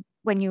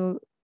when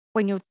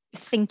you're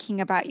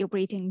thinking about your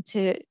breathing,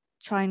 to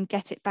try and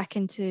get it back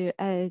into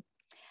a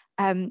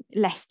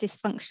less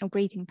dysfunctional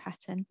breathing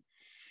pattern.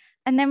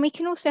 And then we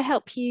can also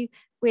help you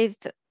with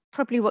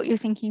probably what you're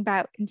thinking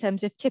about in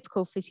terms of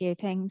typical physio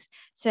things.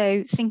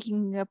 So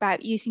thinking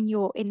about using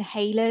your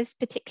inhalers,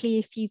 particularly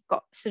if you've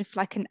got sort of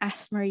like an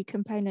asthma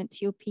component to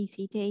your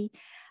PCD.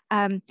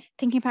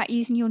 Thinking about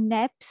using your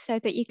nebs so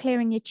that you're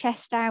clearing your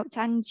chest out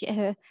and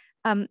your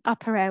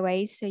upper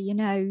airways, so your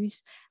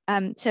nose,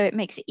 so it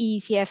makes it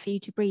easier for you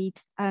to breathe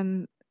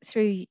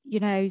through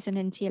your nose and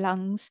into your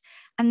lungs.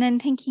 And then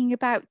thinking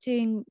about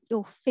doing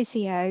your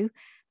physio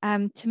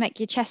to make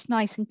your chest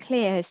nice and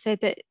clear so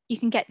that you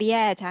can get the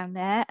air down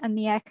there and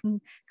the air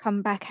can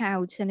come back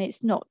out, and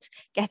it's not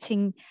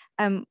getting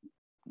a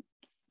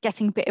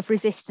bit of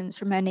resistance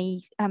from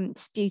any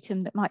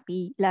sputum that might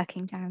be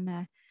lurking down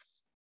there.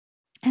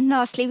 And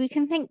lastly, we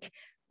can think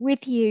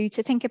with you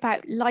to think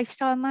about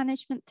lifestyle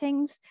management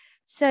things.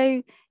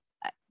 So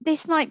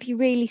this might be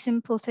really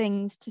simple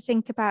things to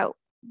think about.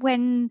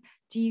 When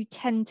do you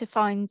tend to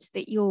find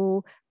that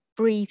your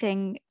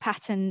breathing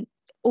pattern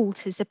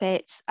alters a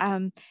bit?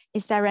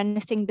 Is there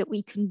anything that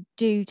we can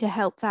do to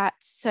help that?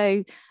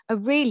 So a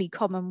really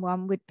common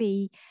one would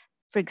be,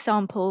 for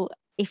example,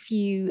 if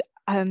you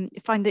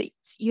find that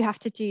you have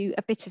to do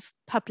a bit of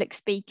public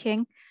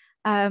speaking,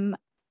 and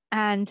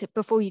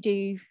before you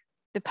do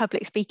the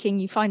public speaking,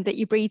 you find that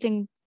your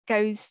breathing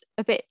goes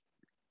a bit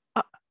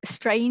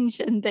strange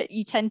and that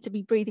you tend to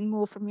be breathing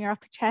more from your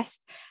upper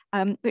chest,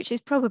 which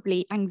is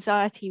probably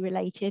anxiety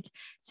related.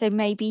 So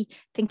maybe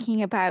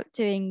thinking about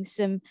doing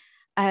some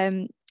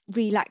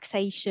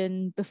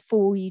relaxation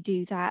before you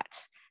do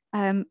that,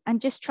 and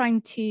just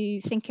trying to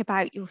think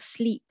about your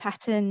sleep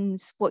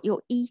patterns, what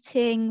you're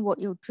eating, what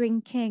you're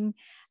drinking,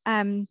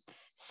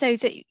 so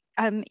that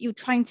you're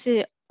trying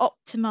to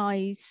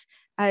optimize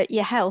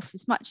your health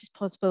as much as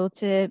possible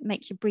to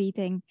make your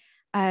breathing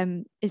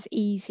as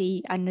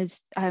easy and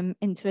as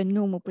into a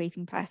normal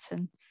breathing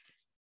pattern.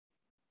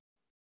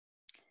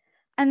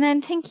 And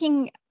then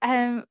thinking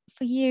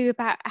for you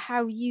about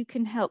how you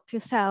can help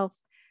yourself.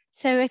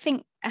 So I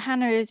think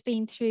Hannah has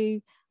been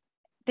through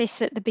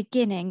this at the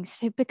beginning.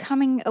 So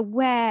becoming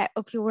aware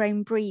of your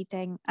own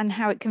breathing and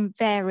how it can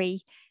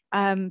vary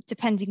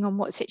depending on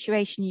what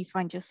situation you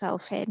find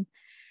yourself in.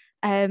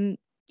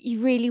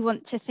 You really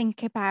want to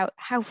think about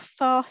how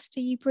fast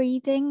are you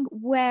breathing?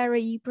 Where are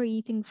you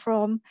breathing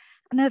from?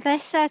 And are there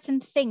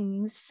certain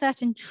things,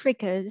 certain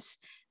triggers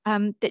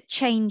that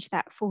change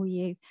that for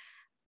you?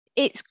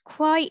 It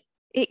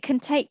can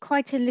take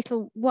quite a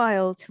little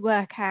while to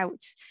work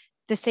out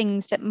the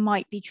things that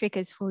might be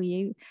triggers for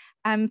you,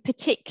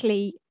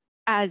 particularly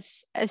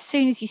as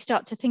soon as you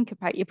start to think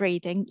about your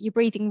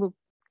breathing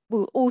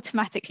will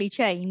automatically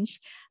change,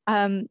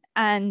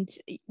 and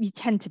you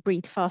tend to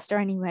breathe faster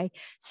anyway.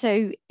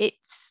 So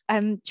it's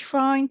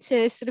trying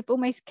to sort of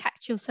almost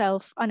catch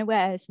yourself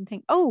unawares and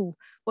think, oh,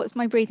 what's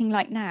my breathing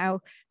like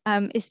now?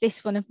 Is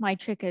this one of my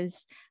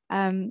triggers?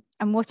 And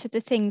what are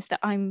the things that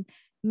I'm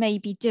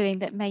maybe doing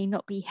that may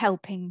not be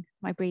helping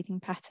my breathing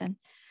pattern?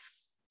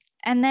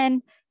 And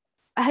then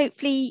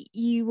hopefully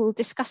you will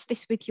discuss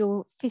this with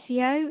your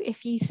physio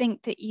if you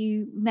think that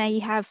you may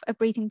have a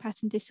breathing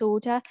pattern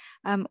disorder,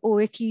 or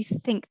if you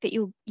think that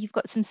you've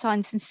got some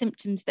signs and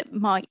symptoms that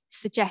might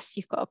suggest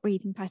you've got a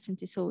breathing pattern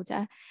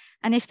disorder.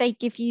 And if they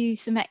give you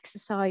some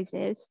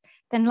exercises,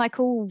 then like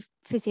all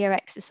physio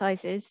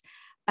exercises,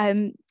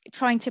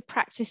 trying to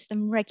practice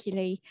them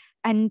regularly.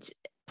 And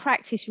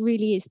practice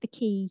really is the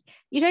key.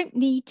 You don't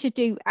need to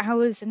do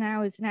hours and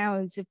hours and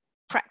hours of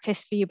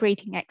practice for your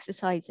breathing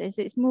exercises.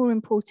 It's more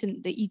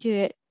important that you do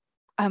it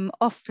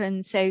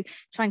often, so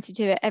trying to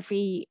do it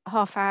every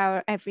half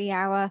hour, every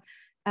hour,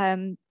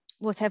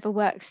 whatever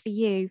works for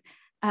you,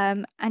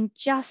 and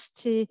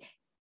just to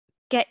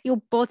get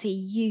your body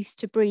used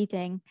to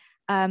breathing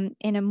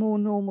in a more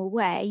normal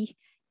way.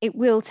 It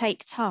will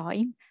take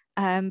time,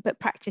 but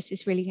practice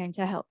is really going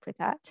to help with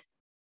that.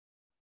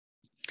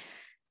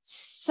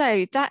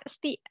 So that's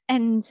the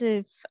end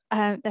of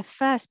the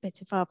first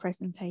bit of our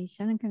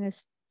presentation. I'm going to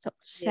stop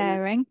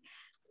sharing.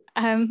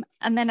 And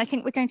then I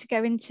think we're going to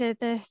go into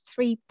the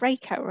 3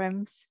 breakout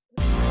rooms.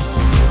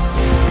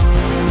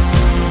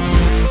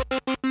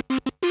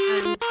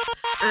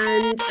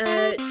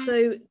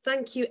 So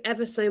thank you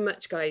ever so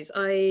much, guys.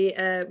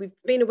 We've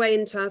been away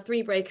into our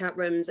 3 breakout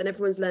rooms and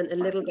everyone's learned a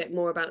little bit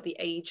more about the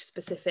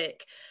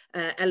age-specific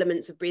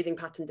elements of breathing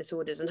pattern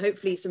disorders, and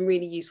hopefully some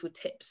really useful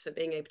tips for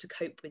being able to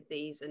cope with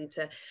these and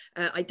to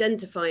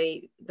identify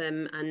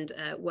them and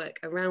work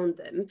around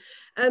them.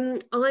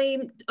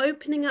 I'm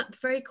opening up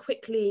very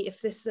quickly,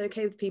 if this is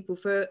okay with people,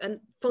 for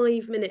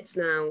 5 minutes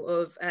now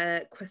of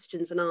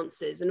questions and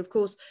answers. And of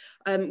course,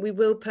 we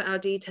will put our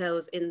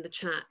details in the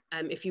chat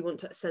if you want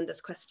to send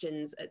us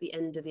questions at the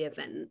end of the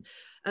event.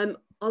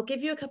 I'll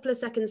give you a couple of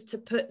seconds to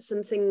put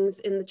some things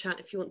in the chat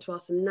if you want to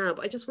ask them now,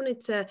 but I just wanted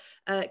to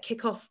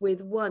kick off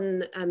with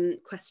one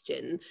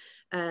question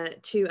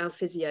to our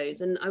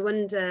physios. And I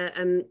wonder,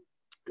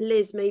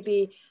 Liz,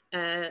 maybe,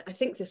 I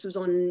think this was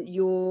on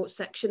your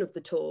section of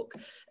the talk,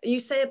 you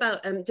say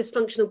about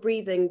dysfunctional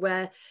breathing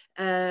where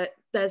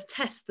there's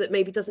tests that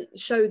maybe doesn't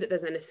show that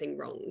there's anything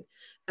wrong.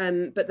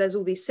 but there's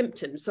all these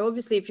symptoms. So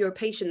obviously, if you're a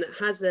patient that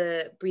has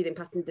a breathing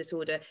pattern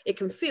disorder, it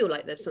can feel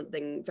like there's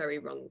something very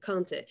wrong,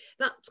 can't it?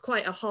 That's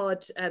quite a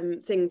hard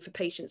thing for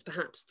patients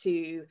perhaps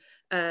to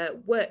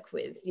work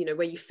with, you know,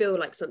 where you feel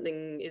like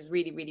something is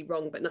really, really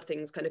wrong, but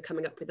nothing's kind of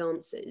coming up with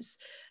answers.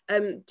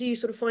 Do you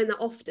sort of find that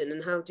often,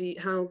 and how do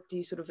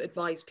you sort of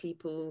advise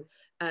people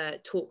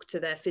talk to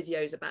their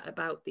physios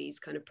about these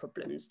kind of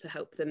problems to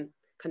help them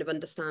kind of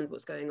understand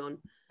what's going on?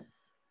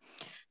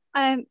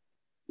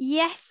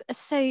 Yes,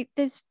 so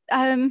there's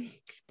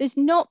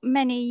not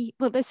many,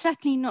 well, there's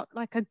certainly not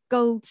like a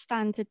gold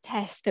standard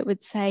test that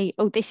would say,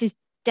 oh, this is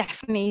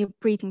definitely a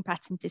breathing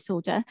pattern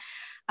disorder.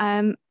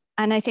 And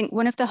I think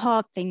one of the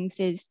hard things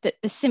is that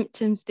the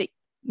symptoms that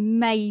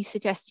may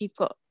suggest you've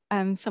got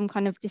some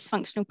kind of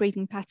dysfunctional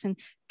breathing pattern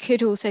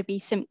could also be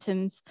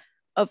symptoms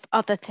of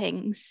other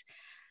things.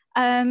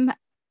 So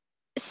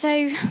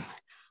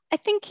I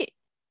think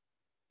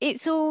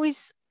it's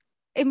always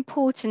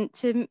important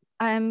to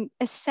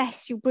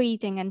assess your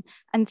breathing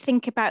and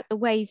think about the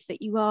ways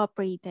that you are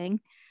breathing.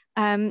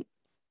 I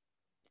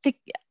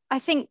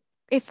think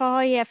if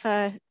I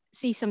ever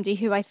see somebody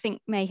who I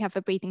think may have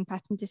a breathing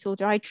pattern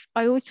disorder, I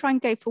always try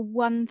and go for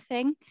one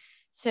thing.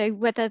 So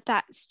whether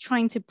that's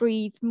trying to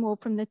breathe more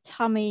from the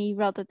tummy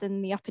rather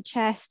than the upper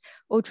chest,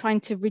 or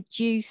trying to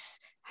reduce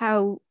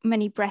how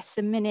many breaths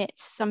a minute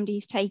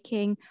somebody's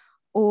taking,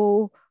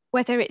 or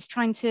whether it's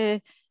trying to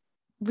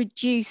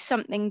reduce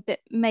something that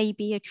may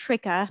be a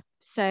trigger.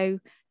 So,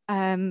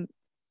 for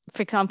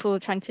example,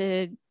 trying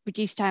to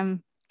reduce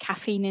down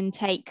caffeine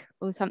intake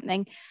or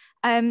something.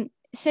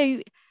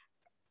 So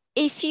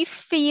if you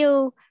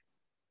feel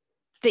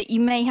that you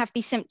may have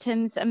these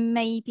symptoms and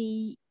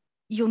maybe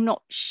you're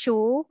not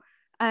sure,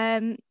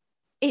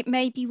 it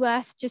may be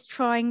worth just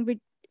trying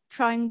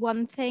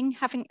one thing,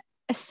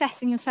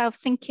 assessing yourself,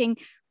 thinking,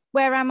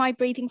 where am I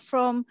breathing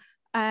from?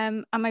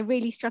 Am I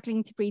really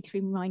struggling to breathe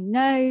through my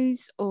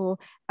nose, or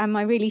am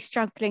I really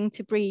struggling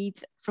to breathe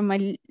from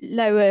my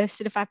lower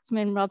sort of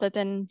abdomen rather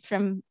than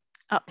from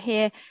up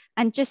here?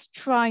 And just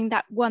trying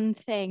that one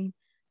thing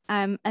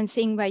and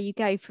seeing where you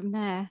go from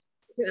there.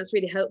 I think that's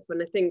really helpful.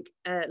 And I think,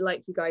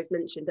 like you guys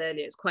mentioned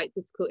earlier, it's quite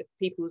difficult if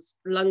people's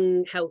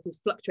lung health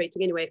is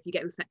fluctuating anyway. If you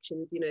get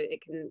infections, you know,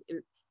 it can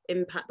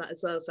impact that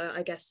as well. So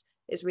I guess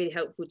it's really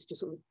helpful to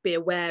just sort of be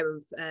aware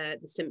of the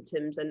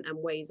symptoms and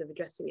ways of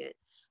addressing it.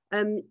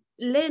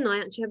 Lynne, I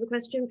actually have a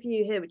question for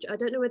you here, which I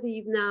don't know whether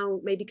you've now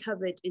maybe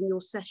covered in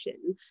your session,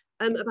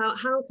 about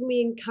how can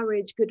we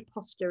encourage good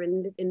posture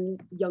in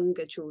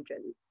younger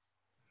children?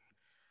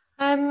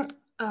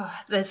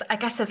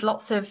 There's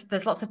lots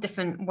of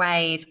different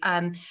ways.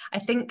 I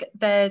think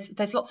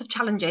there's lots of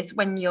challenges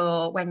when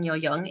you're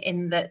young,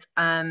 in that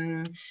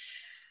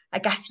I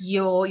guess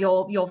your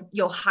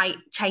height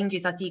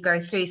changes as you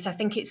go through. So I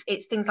think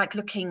it's things like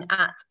looking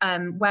at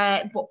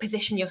what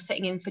position you're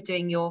sitting in for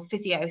doing your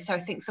physio. So I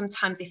think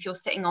sometimes if you're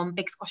sitting on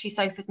big squashy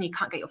sofas and you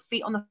can't get your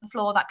feet on the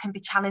floor, that can be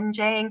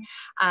challenging.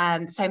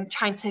 So I'm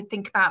trying to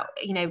think about,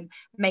 you know,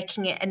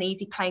 making it an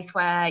easy place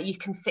where you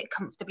can sit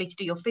comfortably to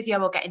do your physio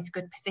or get into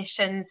good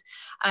positions.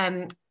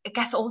 I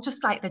guess all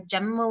just like the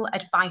general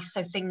advice.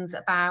 So things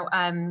about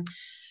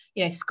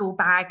you know, school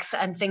bags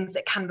and things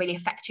that can really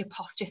affect your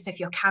posture. So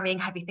if you're carrying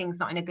heavy things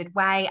not in a good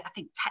way, I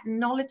think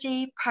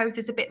technology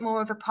poses a bit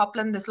more of a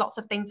problem. There's lots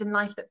of things in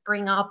life that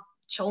bring our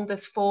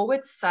shoulders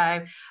forward,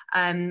 so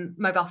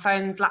mobile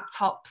phones,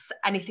 laptops,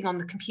 anything on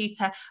the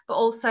computer, but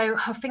also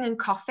huffing and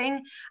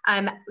coughing.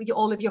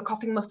 All of your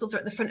coughing muscles are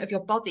at the front of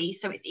your body,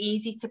 so it's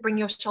easy to bring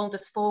your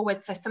shoulders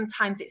forward. So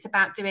sometimes it's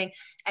about doing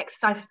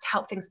exercises to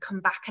help things come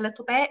back a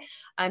little bit.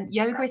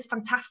 Yoga is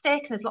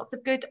fantastic, and there's lots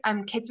of good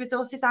kids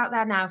resources out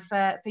there now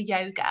for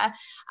yoga.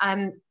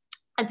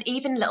 And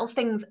even little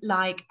things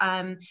like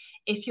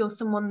if you're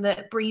someone that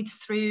can breathe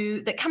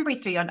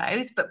through your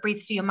nose, but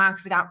breathes through your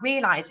mouth without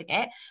realizing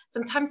it,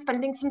 sometimes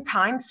spending some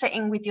time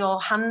sitting with your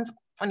hand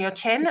on your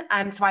chin,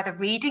 so either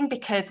reading,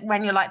 because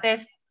when you're like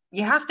this,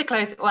 you have to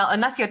close, well,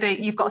 unless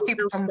you've got a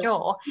super strong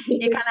jaw,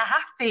 you kind of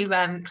have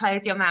to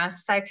close your mouth.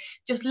 So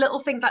just little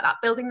things like that,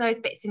 building those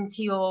bits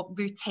into your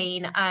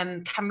routine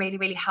can really,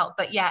 really help.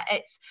 But yeah,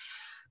 it's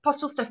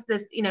postural stuff.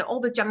 There's, you know, all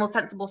the general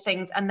sensible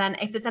things, and then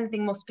if there's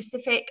anything more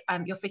specific,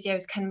 your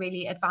physios can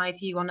really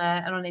advise you on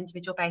an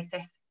individual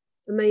basis.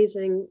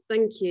 Amazing,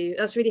 thank you.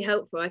 That's really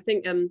helpful. I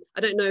think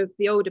I don't know if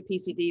the older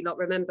PCD lot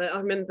remember.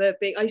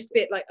 I used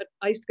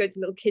to go to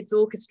little kids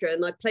orchestra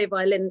and I'd play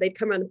violin. They'd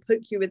come around and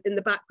poke you in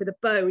the back with a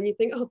bow, and you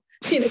think, oh,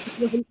 you know,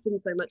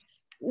 so much.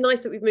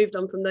 Nice that we've moved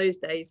on from those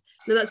days.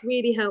 No, that's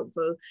really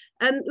helpful.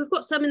 We've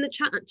got some in the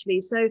chat actually.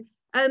 So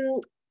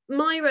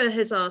Myra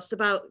has asked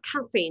about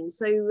caffeine.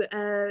 So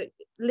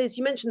Liz,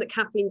 you mentioned that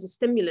caffeine's a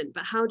stimulant,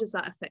 but how does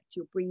that affect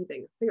your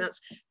breathing? I think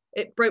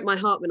it broke my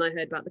heart when I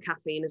heard about the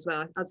caffeine as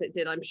well, as it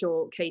did, I'm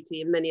sure,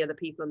 Katie and many other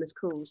people on this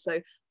call.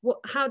 So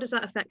how does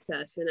that affect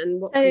us, and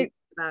what do you think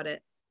about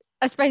it?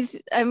 I suppose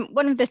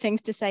one of the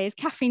things to say is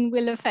caffeine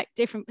will affect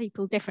different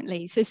people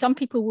differently. So some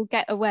people will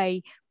get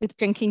away with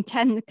drinking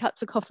 10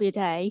 cups of coffee a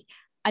day,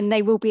 and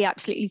they will be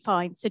absolutely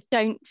fine. So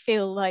don't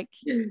feel like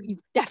you've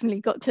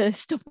definitely got to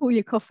stop all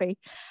your coffee.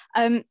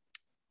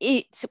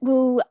 It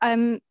will,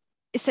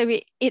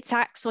 it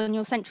acts on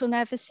your central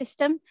nervous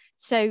system.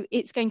 So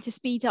it's going to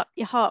speed up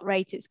your heart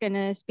rate. It's going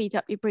to speed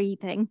up your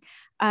breathing.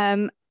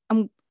 And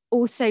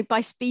also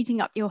by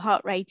speeding up your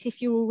heart rate,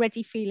 if you're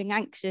already feeling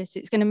anxious,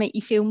 it's going to make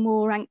you feel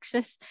more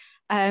anxious.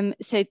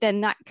 So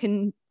then that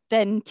can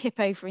then tip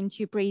over into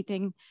your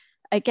breathing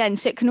again.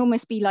 So it can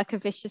almost be like a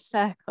vicious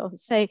circle.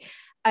 So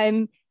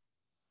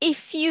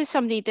if you're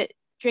somebody that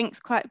drinks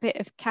quite a bit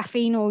of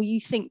caffeine, or you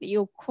think that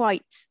you're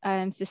quite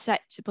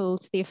susceptible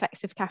to the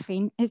effects of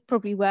caffeine, it's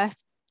probably worth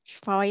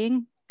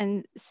trying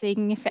and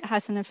seeing if it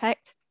has an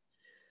effect.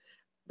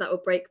 That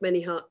will break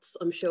many hearts,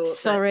 I'm sure.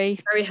 Sorry.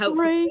 Very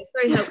helpful. Sorry. It's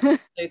very helpful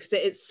because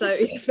it's so,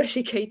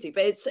 especially Katie,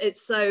 but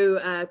it's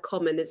so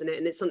common, isn't it?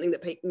 And it's something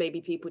that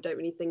maybe people don't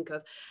really think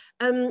of.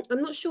 I'm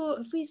not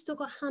sure if we still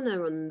got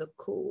Hannah on the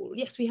call.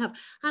 Yes, we have.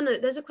 Hannah,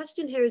 there's a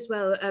question here as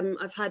well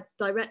I've had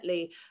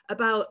directly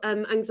about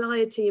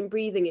anxiety and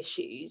breathing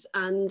issues.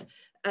 And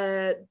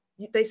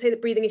they say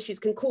that breathing issues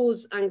can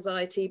cause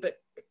anxiety, but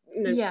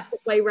you know, yes.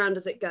 What way round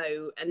does it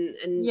go?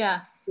 And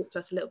yeah, talk to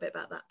us a little bit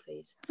about that,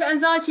 please. So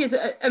anxiety is,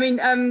 I mean,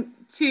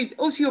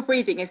 also your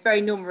breathing is a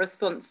very normal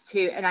response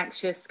to an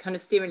anxious kind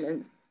of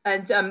stimulant,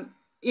 and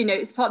you know,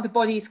 it's part of the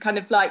body's kind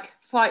of like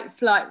fight,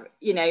 flight.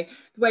 You know,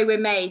 the way we're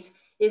made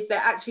is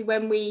that actually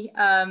when we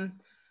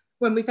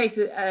face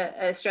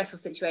a stressful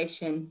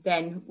situation,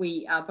 then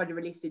our body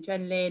releases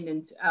adrenaline,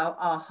 and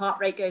our heart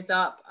rate goes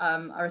up,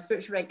 our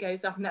respiratory rate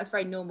goes up, and that's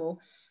very normal,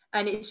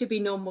 and it should be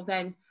normal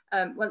then.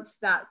 Once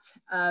that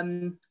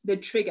the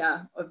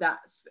trigger of that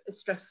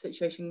stressful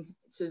situation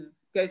sort of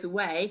goes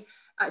away,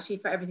 actually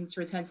for everything to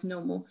return to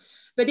normal.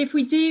 But if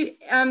we do,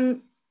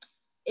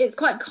 it's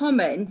quite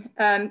common,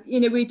 you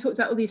know, we talked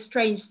about all these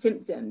strange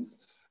symptoms.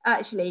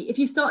 Actually, if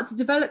you start to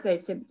develop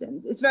those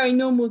symptoms, it's very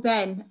normal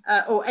then,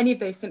 or any of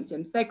those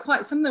symptoms, they're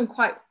some of them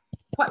quite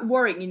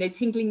worrying, you know,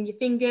 tingling in your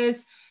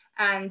fingers,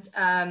 and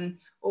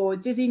or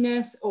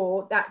dizziness,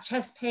 or that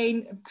chest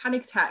pain,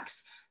 panic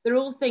attacks. They're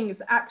all things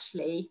that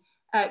actually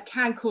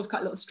can cause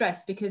quite a lot of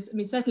stress, because I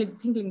mean, certainly the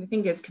tingling in the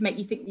fingers can make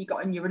you think you've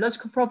got a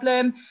neurological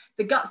problem.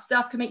 The gut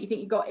stuff can make you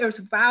think you've got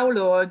irritable bowel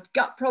or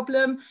gut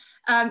problem.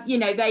 You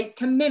know, they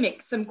can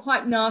mimic some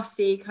quite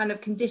nasty kind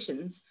of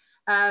conditions,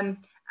 and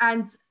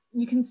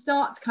you can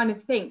start to kind of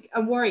think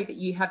and worry that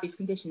you have these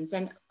conditions.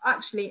 And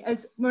actually,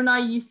 as when I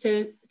used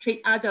to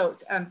treat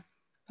adult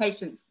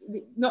patients,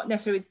 not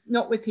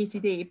with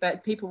PCD,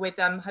 but people with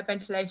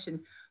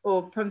hyperventilation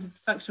or problems with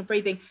dysfunctional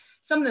breathing,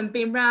 some of them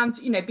been around,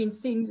 you know, been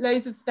seeing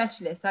loads of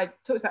specialists. I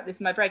talked about this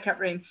in my breakout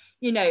room,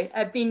 you know,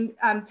 been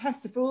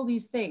tested for all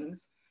these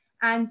things.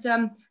 And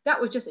that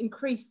would just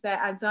increase their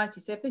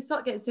anxiety. So if they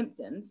start getting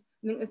symptoms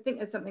and they think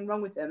there's something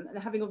wrong with them, and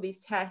they're having all these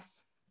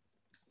tests,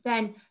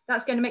 then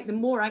that's going to make them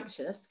more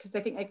anxious, because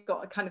they think they've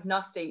got a kind of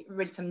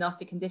some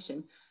nasty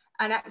condition.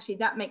 And actually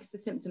that makes the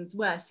symptoms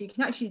worse. So you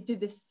can actually do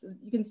this,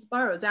 you can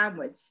spiral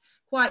downwards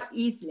quite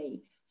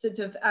easily. Sort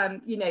of,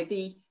 you know,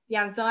 the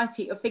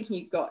anxiety of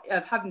thinking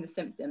of having the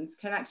symptoms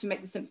can actually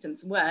make the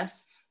symptoms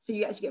worse. So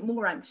you actually get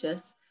more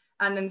anxious,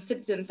 and then the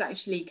symptoms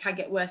actually can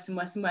get worse and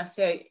worse and worse.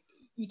 So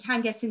you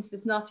can get into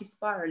this nasty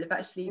spiral of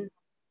actually.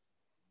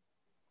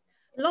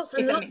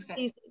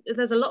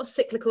 There's a lot of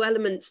cyclical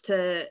elements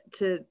to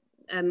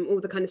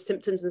all the kind of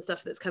symptoms and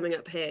stuff that's coming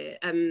up here,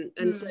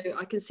 and so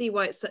I can see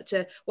why it's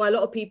why a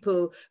lot of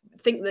people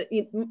think that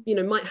you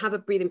know might have a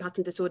breathing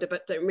pattern disorder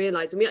but don't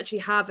realize. And we actually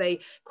have a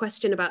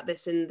question about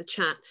this in the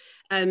chat,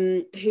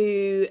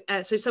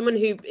 so someone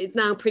who is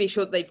now pretty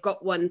sure that they've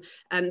got one,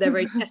 they're a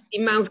very testy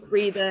mouth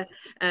breather,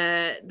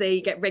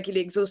 they get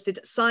regularly exhausted,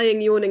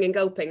 sighing, yawning and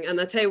gulping. And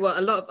I tell you what,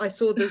 I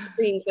saw the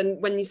screens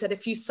when you said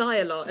if you sigh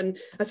a lot, and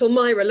I saw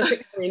Myra look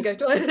at me and go,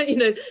 do I, you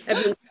know,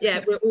 everyone,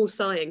 yeah, we're all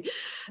sighing.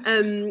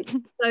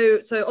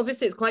 So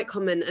obviously it's quite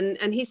common,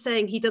 and he's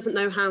saying he doesn't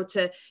know how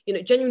to, you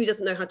know, genuinely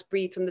doesn't know how to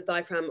breathe from the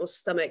diaphragm or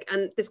stomach.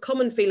 And this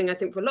common feeling, I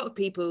think, for a lot of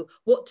people,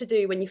 what to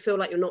do when you feel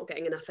like you're not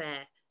getting enough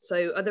air.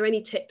 So are there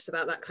any tips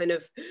about that kind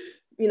of,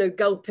 you know,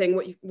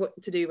 gulping,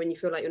 what to do when you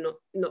feel like you're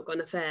not got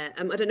enough air?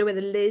 I don't know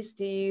whether Liz,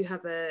 do you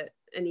have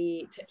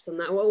any tips on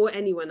that, or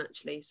anyone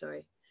actually?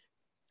 Sorry.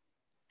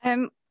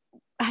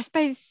 I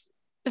suppose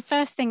the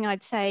first thing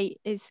I'd say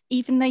is,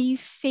 even though you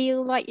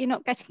feel like you're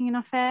not getting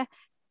enough air,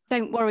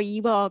 don't worry,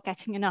 you are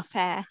getting enough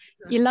air.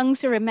 Your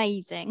lungs are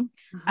amazing,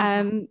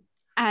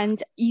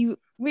 and you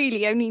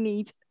really only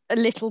need a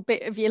little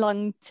bit of your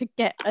lung to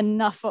get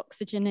enough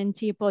oxygen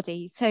into your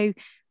body. So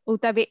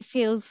although it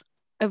feels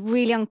a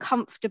really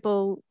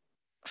uncomfortable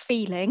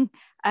feeling,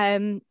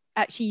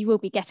 actually you will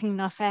be getting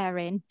enough air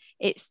in.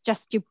 It's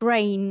just your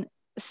brain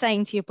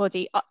saying to your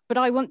body, but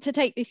I want to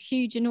take this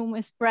huge,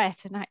 enormous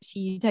breath, and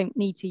actually you don't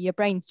need to. Your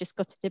brain's just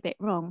got it a bit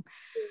wrong.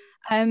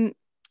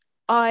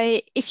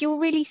 If you're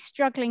really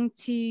struggling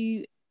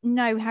to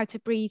know how to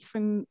breathe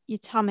from your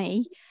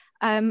tummy,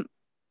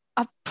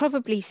 I'd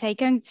probably say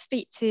go and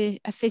speak to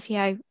a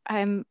physio,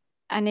 and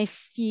And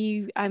if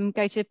you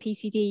go to a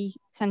PCD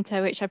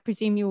centre, which I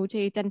presume you all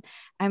do, then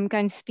I'm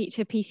going to speak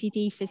to a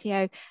PCD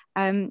physio.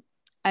 And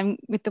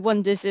with the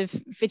wonders of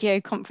video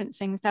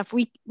conferencing and stuff,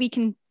 we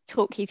can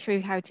talk you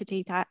through how to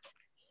do that.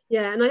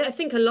 Yeah, and I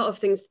think a lot of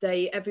things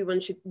today, everyone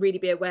should really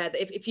be aware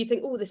that if you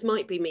think, oh, this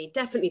might be me,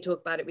 definitely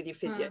talk about it with your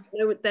physio.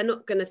 No, they're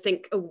not going to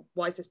think, oh,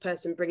 why is this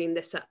person bringing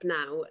this up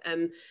now?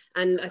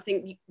 And I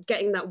think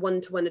getting that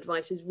one-to-one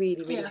advice is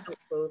really, really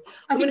helpful.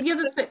 I think the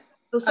other thing,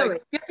 oh,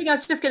 sorry. The other thing I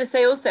was just going to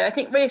say also, I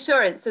think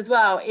reassurance as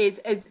well is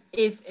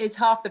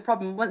half the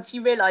problem. Once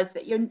you realise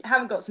that you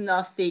haven't got some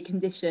nasty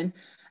condition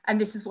and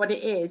this is what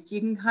it is, you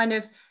can kind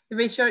of, the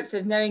reassurance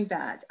of knowing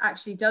that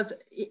actually does,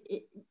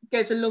 it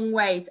goes a long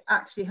way to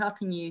actually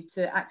helping you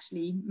to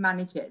actually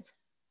manage it.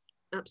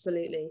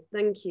 Absolutely,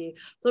 thank you.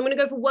 So I'm going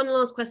to go for one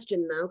last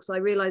question now, because I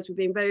realise we're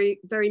being very,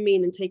 very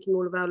mean and taking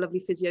all of our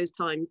lovely physios'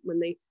 time when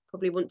they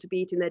probably want to be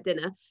eating their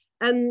dinner.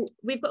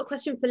 We've got a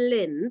question for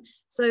Lynne.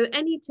 So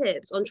any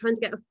tips on trying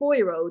to get a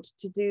 4-year-old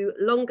to do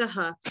longer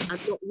huffs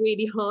and not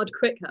really hard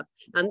quick huffs?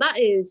 And that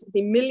is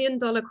the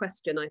 $1,000,000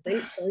 question, I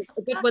think. So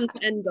a good one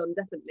to end on,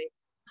 definitely.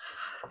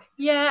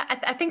 Yeah,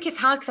 I think it's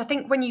hard, because I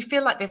think when you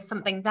feel like there's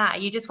something there,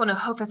 you just want to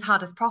huff as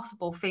hard as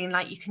possible, feeling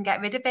like you can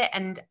get rid of it.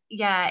 And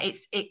yeah,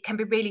 it can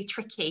be really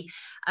tricky.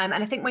 And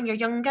I think when you're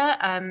younger,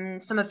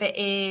 some of it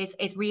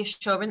is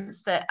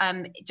reassurance that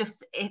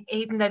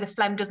even though the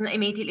phlegm doesn't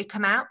immediately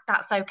come out,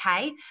 that's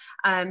okay.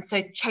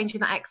 So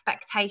changing that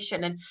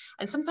expectation,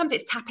 and sometimes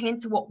it's tapping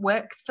into what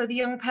works for the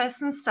young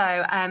person.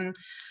 So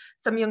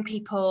some young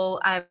people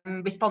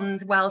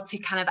respond well to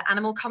kind of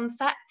animal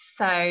concepts.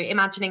 So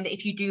imagining that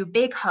if you do a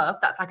big huff,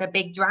 that's like a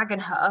big dragon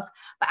huff,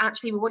 but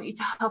actually we want you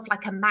to huff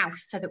like a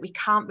mouse so that we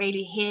can't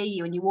really hear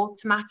you, and you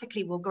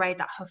automatically will grade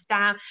that huff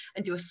down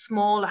and do a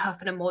smaller huff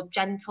and a more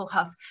gentle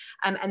huff,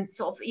 and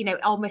sort of, you know,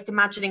 almost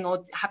imagining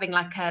or having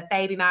like a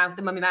baby mouse,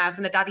 a mummy mouse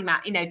and a daddy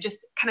mouse, you know,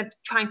 just kind of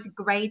trying to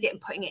grade it and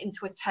putting it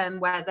into a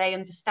term where they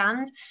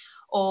understand.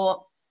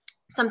 Or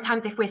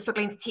sometimes if we're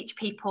struggling to teach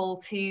people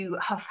to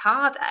huff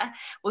harder,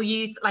 we'll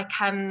use like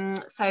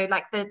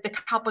the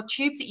cardboard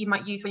tubes that you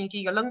might use when you do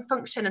your lung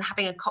function, and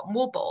having a cotton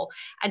wool ball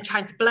and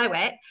trying to blow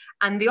it,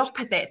 and the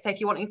opposite. So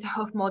if you're wanting to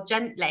huff more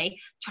gently,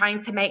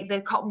 trying to make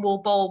the cotton wool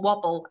ball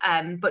wobble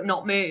but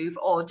not move,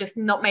 or just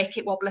not make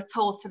it wobble at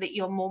all, so that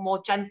you're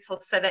more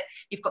gentle, so that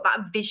you've got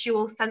that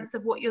visual sense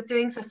of what you're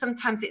doing. So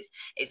sometimes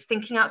it's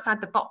thinking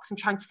outside the box and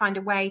trying to find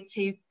a way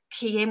to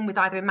key in with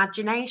either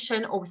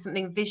imagination or with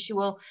something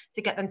visual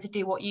to get them to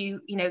do what you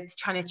know, to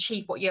try and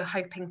achieve what you're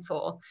hoping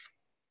for.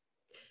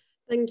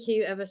 Thank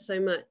you ever so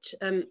much.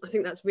 I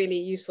think that's really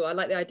useful. I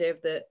like the idea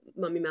of the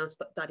mummy mouse,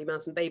 daddy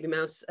mouse and baby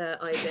mouse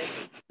idea.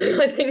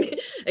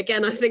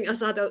 I think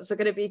us adults are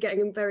going to be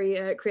getting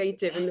very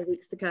creative in the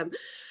weeks to come.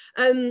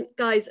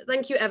 Guys,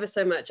 thank you ever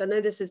so much. I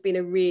know this has been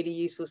a really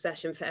useful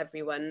session for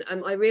everyone.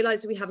 I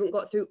realise we haven't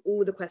got through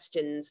all the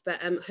questions,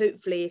 but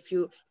hopefully if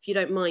you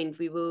don't mind,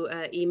 we will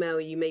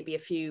email you maybe a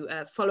few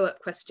follow-up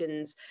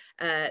questions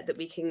that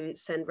we can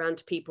send round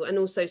to people, and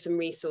also some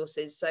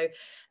resources. So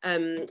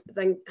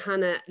then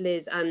Hannah,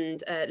 Liz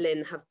and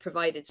Lynne have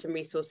provided some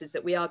resources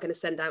that we are going to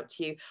send out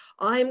to you.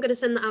 I'm going to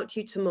send that out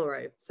to you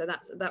tomorrow. So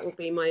that will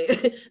be my,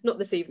 not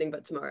this evening,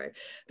 but tomorrow.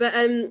 But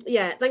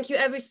yeah, thank you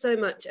ever so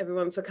much,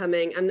 everyone, for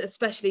coming, and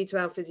especially to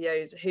our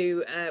physios,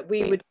 who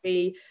we would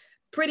be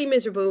pretty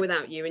miserable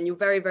without you, and you're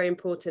very, very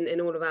important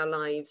in all of our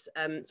lives.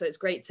 So it's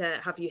great to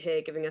have you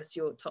here giving us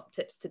your top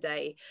tips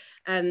today.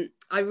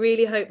 I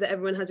really hope that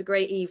everyone has a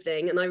great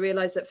evening, and I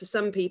realise that for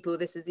some people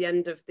this is the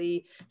end of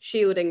the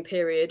shielding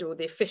period, or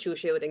the official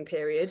shielding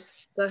period.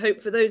 So I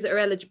hope for those that are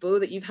eligible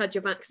that you've had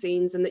your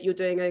vaccines and that you're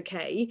doing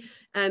okay.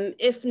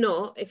 If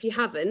not, if you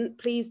haven't,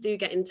 please do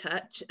get in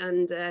touch,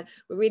 and we're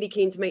really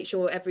keen to make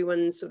sure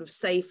everyone's sort of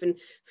safe and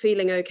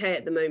feeling okay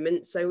at the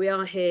moment. So we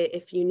are here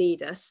if you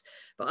need us,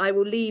 but I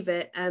will leave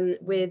it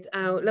with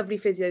our lovely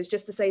physios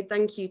just to say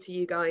thank you to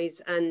you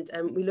guys, and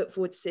we look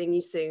forward to seeing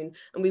you soon.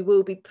 And we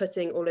will be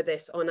putting all of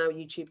this on our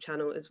YouTube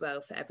channel as well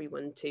for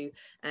everyone to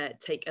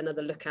take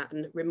another look at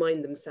and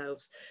remind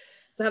themselves.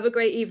 So have a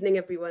great evening,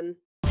 everyone.